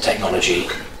ROV technology.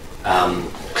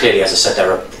 Clearly, as I said,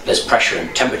 there's pressure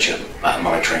and temperature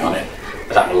monitoring on it,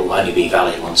 but that will only be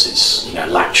valid once it's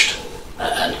latched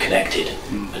and connected.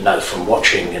 And no, from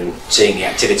watching and seeing the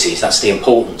activities, that's the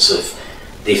importance of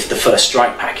the first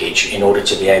strike package in order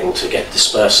to be able to get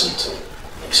dispersant,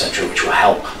 etc., which will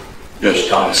help with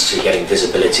regards to getting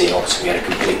visibility in order to be able to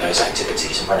complete those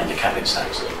activities and running the capping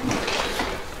stacks.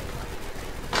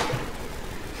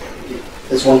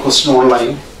 There's one question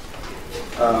online.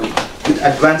 With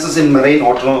advances in marine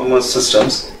autonomous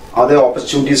systems, are there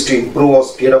opportunities to improve or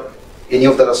speed up any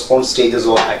of the response stages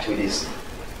or activities?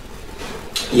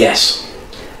 Yes.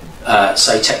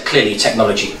 So clearly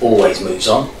technology always moves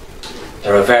on.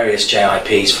 There are various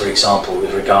JIPs, for example,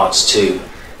 with regards to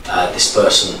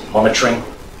dispersant monitoring,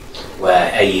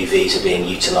 where AUVs are being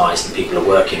utilised and people are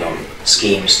working on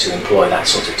schemes to employ that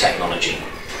sort of technology.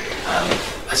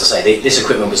 As I say, this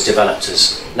equipment was developed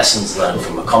as lessons learned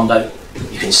from Macondo.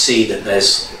 You can see that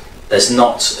there's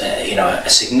not a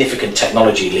significant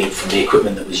technology leap from the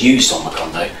equipment that was used on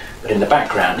Macondo, but in the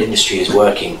background, industry is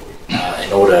working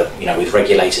in order, with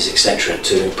regulators, etc.,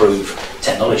 to improve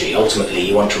technology. Ultimately,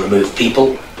 you want to remove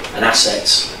people and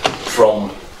assets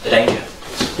from the danger.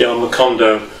 Yeah, on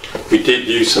Macondo, we did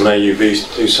use some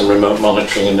AUVs to do some remote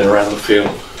monitoring in and around the field,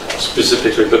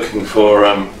 specifically looking for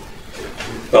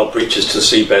breaches to the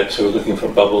seabed, so we're looking for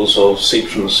bubbles or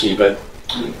seeps from the seabed.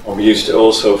 And we used it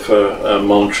also for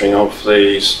monitoring of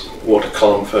the water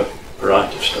column for a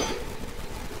variety of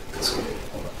stuff. That's good.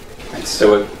 Thanks. They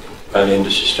were fairly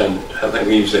industry standard. I think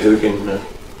we used the Hugin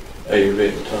AUV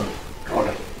at the time. All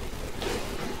right.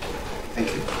 Thank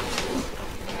you.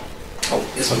 Oh,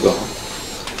 yes, I'll go.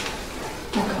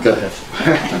 Go ahead.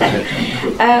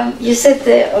 You said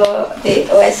the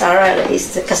OSRL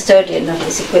is the custodian of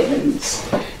this equipment,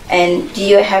 and do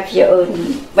you have your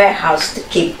own warehouse to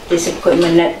keep this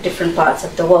equipment at different parts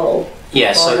of the world?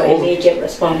 Yes. For immediate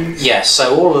response? Yes,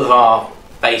 so all of our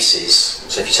bases,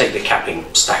 so if you take the capping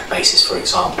stack bases, for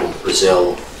example,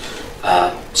 Brazil,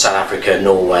 South Africa,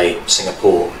 Norway,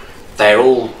 Singapore, they're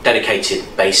all dedicated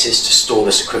bases to store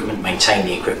this equipment, maintain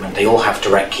the equipment. They all have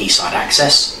direct quayside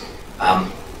access.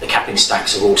 The capping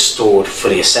stacks are all stored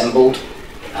fully assembled,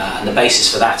 and the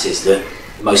basis for that is that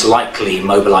the most likely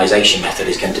mobilisation method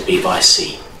is going to be via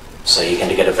sea. So you're going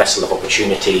to get a vessel of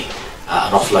opportunity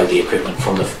and offload the equipment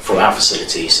from our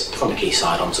facilities, from the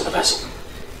quayside onto the vessel.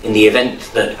 In the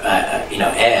event that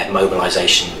air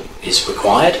mobilisation is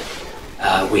required,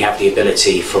 we have the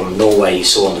ability from Norway, you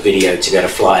saw on the video, to be able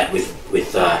to fly it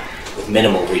with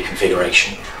minimal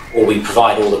reconfiguration, or we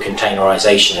provide all the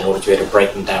containerisation in order to be able to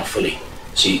break them down fully.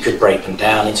 So you could break them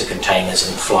down into containers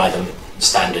and fly them in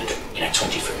standard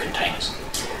 20-foot containers.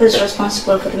 Who's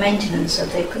responsible for the maintenance of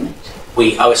the equipment?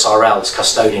 We, OSRL, as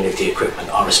custodian of the equipment,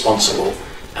 are responsible,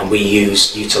 and we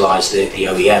utilise the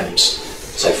OEMs.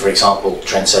 So, for example,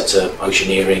 Trendsetter,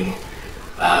 Oceaneering,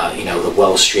 the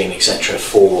Wellstream, etc.,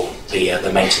 for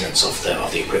the maintenance of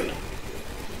the equipment.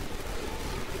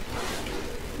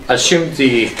 I assume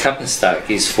the capping stack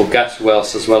is for gas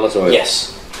wells as well as oil?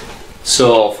 Yes.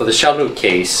 So for the shallow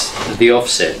case, the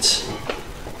offset,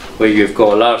 where you've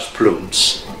got large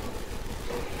plumes,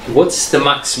 what's the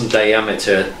maximum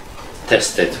diameter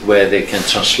tested where they can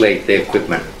translate the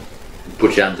equipment,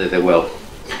 put it under the well?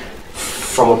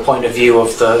 From a point of view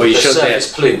of the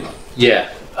surface plume? Yeah.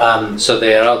 So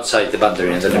they are outside the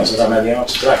boundary and the limit. I don't know the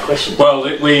answer to that question. Well,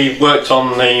 we worked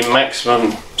on the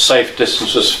maximum safe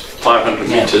distance was 500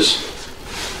 metres.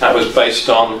 That was based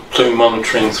on plume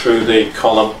monitoring through the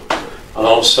column, and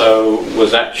also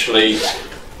was actually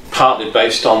partly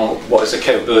based on what is the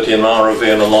capability of an ROV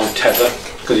and a long tether,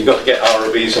 because you've got to get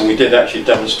ROVs, and we did actually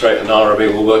demonstrate an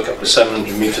ROV will work up to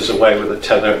 700 metres away with a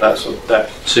tether at that sort of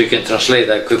depth. So you can translate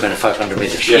that equipment at 500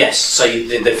 metres? Yeah. Yes, so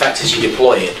the fact is you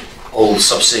deploy it all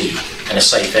subsea in a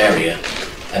safe area,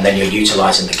 and then you're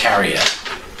utilising the carrier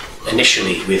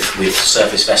initially with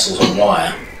surface vessels on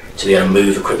wire to be able to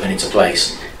move equipment into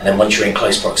place, and then once you're in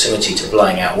close proximity to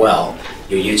blowing out well,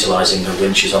 you're utilising the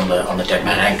winches on the dead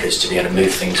man anchors to be able to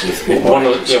move things with one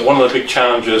of the big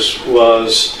challenges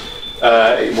was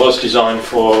it was designed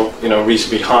for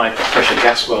reasonably high pressure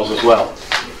gas wells as well,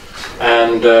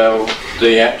 and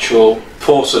the actual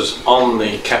forces on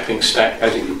the capping stack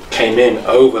as it came in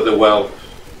over the well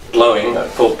blowing at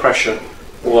full pressure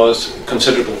was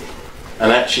considerable,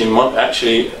 and actually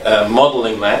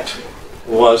modelling that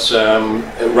was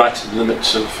right to the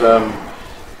limits of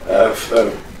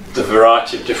the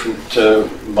variety of different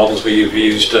models. We've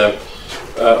used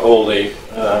all the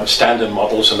standard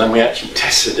models, and then we actually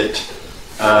tested it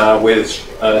with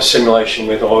simulation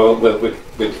with oil, with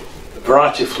a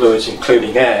variety of fluids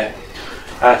including air,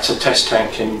 at a test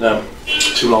tank in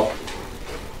Toulon,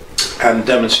 and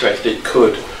demonstrated it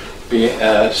could be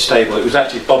stable. It was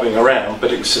actually bobbing around,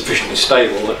 but it was sufficiently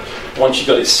stable that once you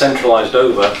got it centralised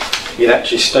over, it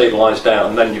actually stabilised down,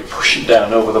 and then you push it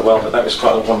down over the well. But that was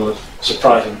quite one of the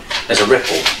surprising. There's a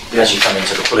ripple as you come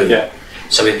into the plume. Yeah.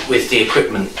 So with the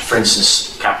equipment, for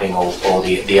instance, capping or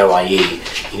the OIE,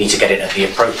 you need to get it at the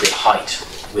appropriate height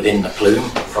within the plume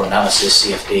for analysis,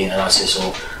 CFD analysis,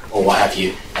 or what have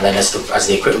you. And then as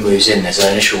the equipment moves in, there's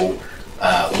an initial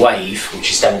wave,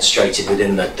 which is demonstrated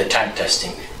within the tank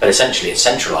testing. But essentially, it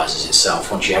centralises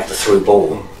itself once you have the through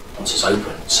ball. Once it's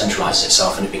open, it centralises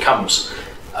itself, and it becomes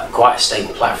quite a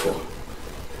stable platform.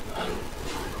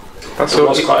 It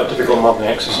was quite a difficult modelling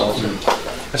exercise.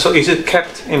 So is it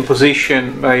kept in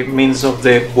position by means of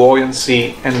the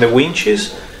buoyancy and the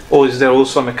winches, or is there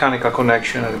also a mechanical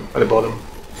connection at the bottom?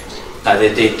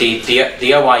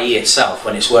 The OIE itself,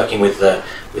 when it's working with the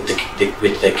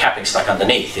capping stack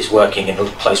underneath, is working in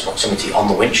close proximity on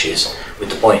the winches with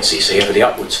the buoyancy. So you have the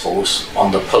upwards force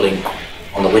on the pulling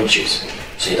on the winches.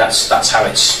 So that's how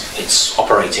it's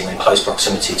operating in close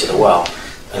proximity to the well.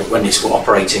 And when it's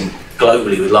operating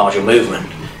globally with larger movement,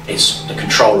 it's the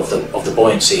control of the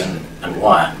buoyancy and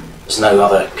wire. There's no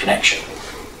other connection.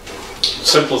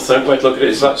 Simple way to look at it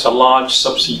is that's a large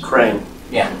subsea crane.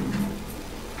 Yeah.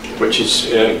 Which is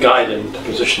guided into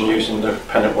position using the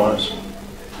pennant wires.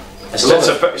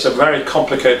 It's a very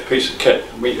complicated piece of kit.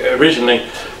 Originally,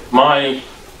 my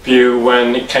view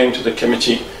when it came to the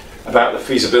committee about the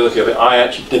feasibility of it, I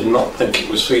actually did not think it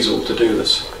was feasible to do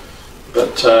this.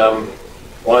 But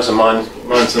wiser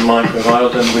minds than mine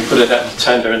prevailed, and we put it out to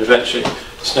tender, and eventually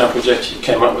Snow Project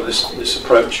came up with this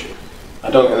approach. I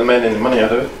don't think they made any money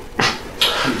out of it.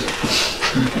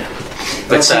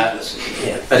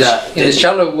 In the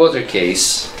shallow water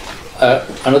case,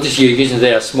 I notice you're using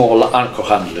there small anchor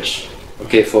handlers,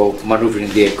 okay, for maneuvering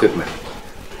the equipment.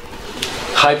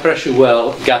 High pressure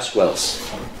gas wells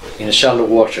in a shallow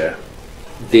water,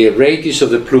 the radius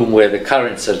of the plume where the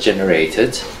currents are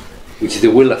generated, which they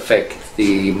will affect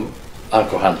the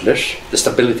anchor handlers, the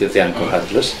stability of the anchor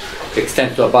handlers,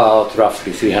 extend to about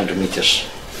roughly 300 meters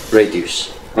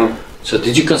radius. So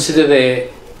did you consider the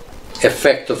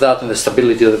effect of that on the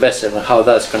stability of the vessel and how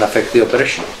that's going to affect the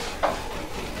operation?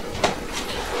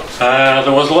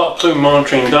 There was a lot of plume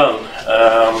monitoring done.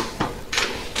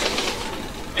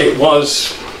 It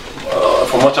was,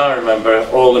 from what I remember,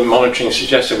 all the monitoring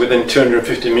suggested within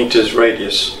 250 meters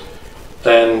radius,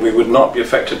 then we would not be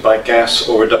affected by gas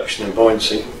or reduction in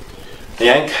buoyancy. The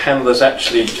anchor handlers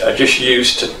actually are just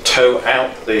used to tow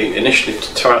out initially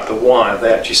to tow out the wire.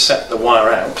 They actually set the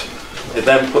wire out. They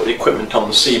then put the equipment on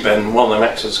the seabed, and one of them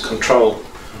acts as control.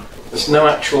 There's no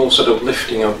actual sort of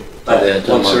lifting of that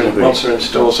once they're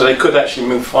installed, so they could actually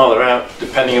move farther out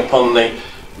depending upon the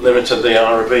limit of the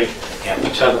ROV and the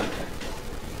tether.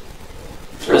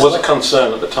 It was a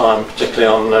concern at the time, particularly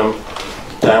on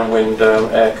downwind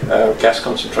gas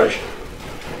concentration.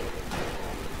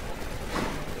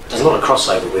 There's a lot of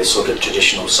crossover with sort of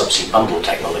traditional subsea bundle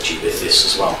technology with this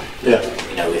as well. Yeah.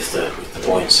 You know, with the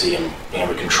buoyancy and being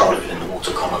able to control it within the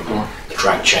water column, the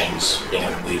drag chains, being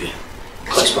able to move it in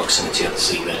close proximity of the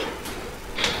seabed.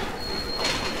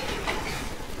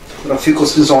 There are a few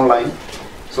questions online.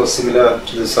 So similar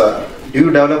to this, do you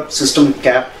develop system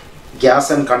cap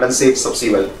gas and condensate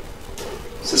subsea well?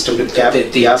 System with cap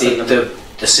gas and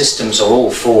the systems are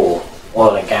all for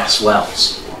oil and gas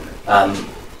wells.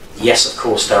 Yes, of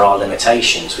course, there are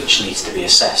limitations which needs to be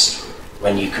assessed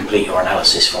when you complete your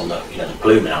analysis from the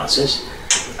plume analysis.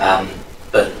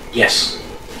 But yes,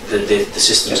 the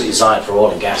systems are designed for oil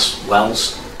and gas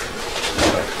wells.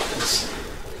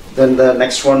 Then the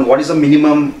next one, what is the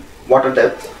minimum water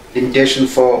depth limitation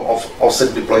for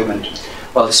offset deployment?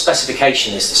 Well, the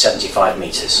specification is the 75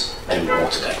 metres minimum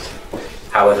water depth.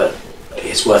 However,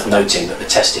 it's worth noting that the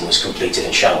testing was completed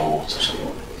in shallow water.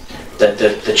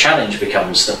 The challenge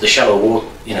becomes that the shallower water,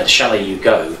 the shallower you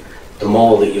go, the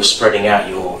more that you're spreading out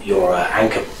your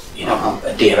anchor,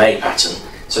 a DMA pattern.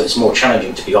 So it's more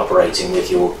challenging to be operating with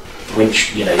your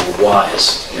winch, your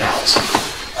wires out.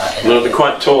 Well, they're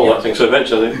quite tall, I think. So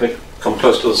eventually they come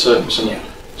close to the surface, and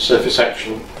surface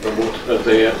action,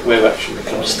 the wave action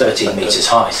becomes. It's 13 metres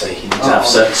high, so you need to have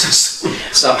some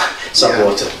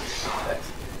water.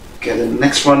 Okay, the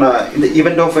next one, in the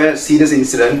event of a serious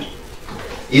incident,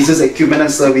 is this equipment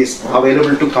and service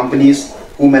available to companies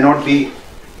who may not be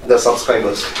the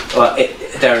subscribers? Well,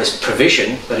 there is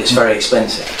provision, but it's very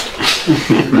expensive.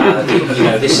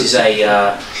 This is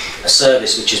a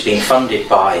service which has been funded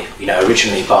by,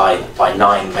 originally by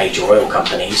 9 major oil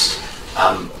companies.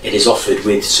 It is offered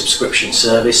with subscription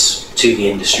service to the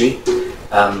industry.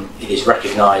 It is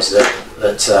recognised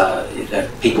that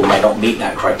people may not meet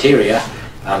that criteria,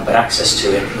 but access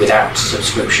to it without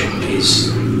subscription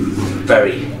is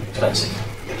very expensive.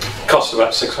 Costs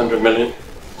about 600 million.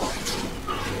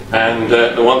 And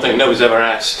the one thing nobody's ever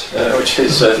asked, which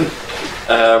is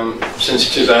since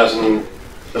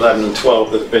 2011 and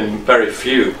 12, there's been very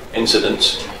few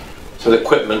incidents. So the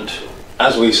equipment,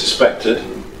 as we suspected,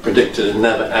 predicted, had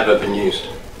never ever been used.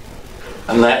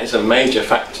 And that is a major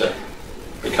factor,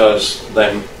 because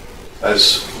then,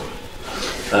 as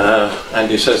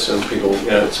Andy says to people,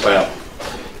 it's about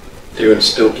do and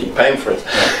still keep paying for it.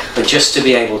 But just to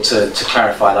be able to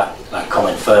clarify that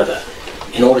comment further,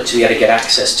 in order to be able to get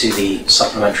access to the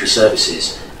supplementary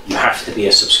services, you have to be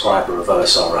a subscriber of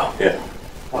OSRL. Yeah.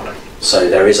 So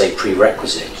there is a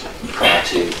prerequisite prior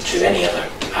to any other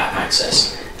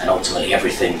access, and ultimately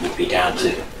everything would be down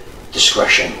to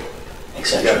discretion,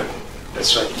 etc. Yeah,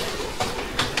 that's right.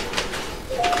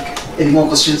 Okay. Any more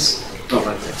questions? All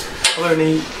right. Are there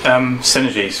any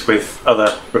synergies with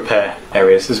other repair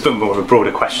areas? There's a bit more of a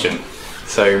broader question.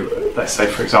 So let's say,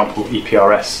 for example,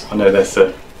 EPRS. I know there's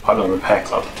the Pipeline Repair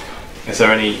Club. Is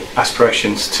there any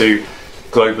aspirations to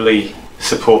globally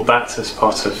support that as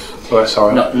part of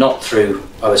OSRL? Not through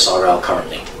OSRL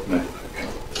currently. No. Okay.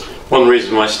 One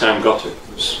reason why STAM got it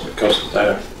was because of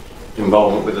their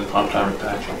involvement with the Pipeline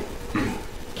Repair Club.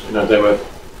 You know, they were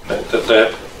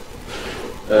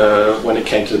when it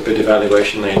came to the bid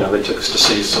evaluation, they took us to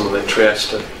see some of the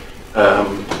Trieste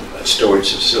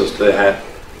storage facilities they had.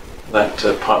 That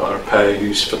pipeline repair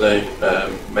used for the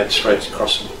Med Straits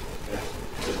crossing.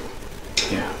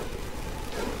 Yeah.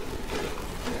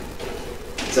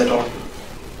 Is that all?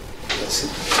 That's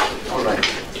it. All right.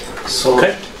 So,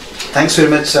 Okay. thanks very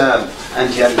much,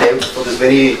 Andy and Dave, for this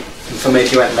very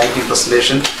informative and enlightening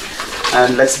presentation.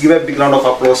 And let's give a big round of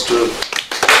applause to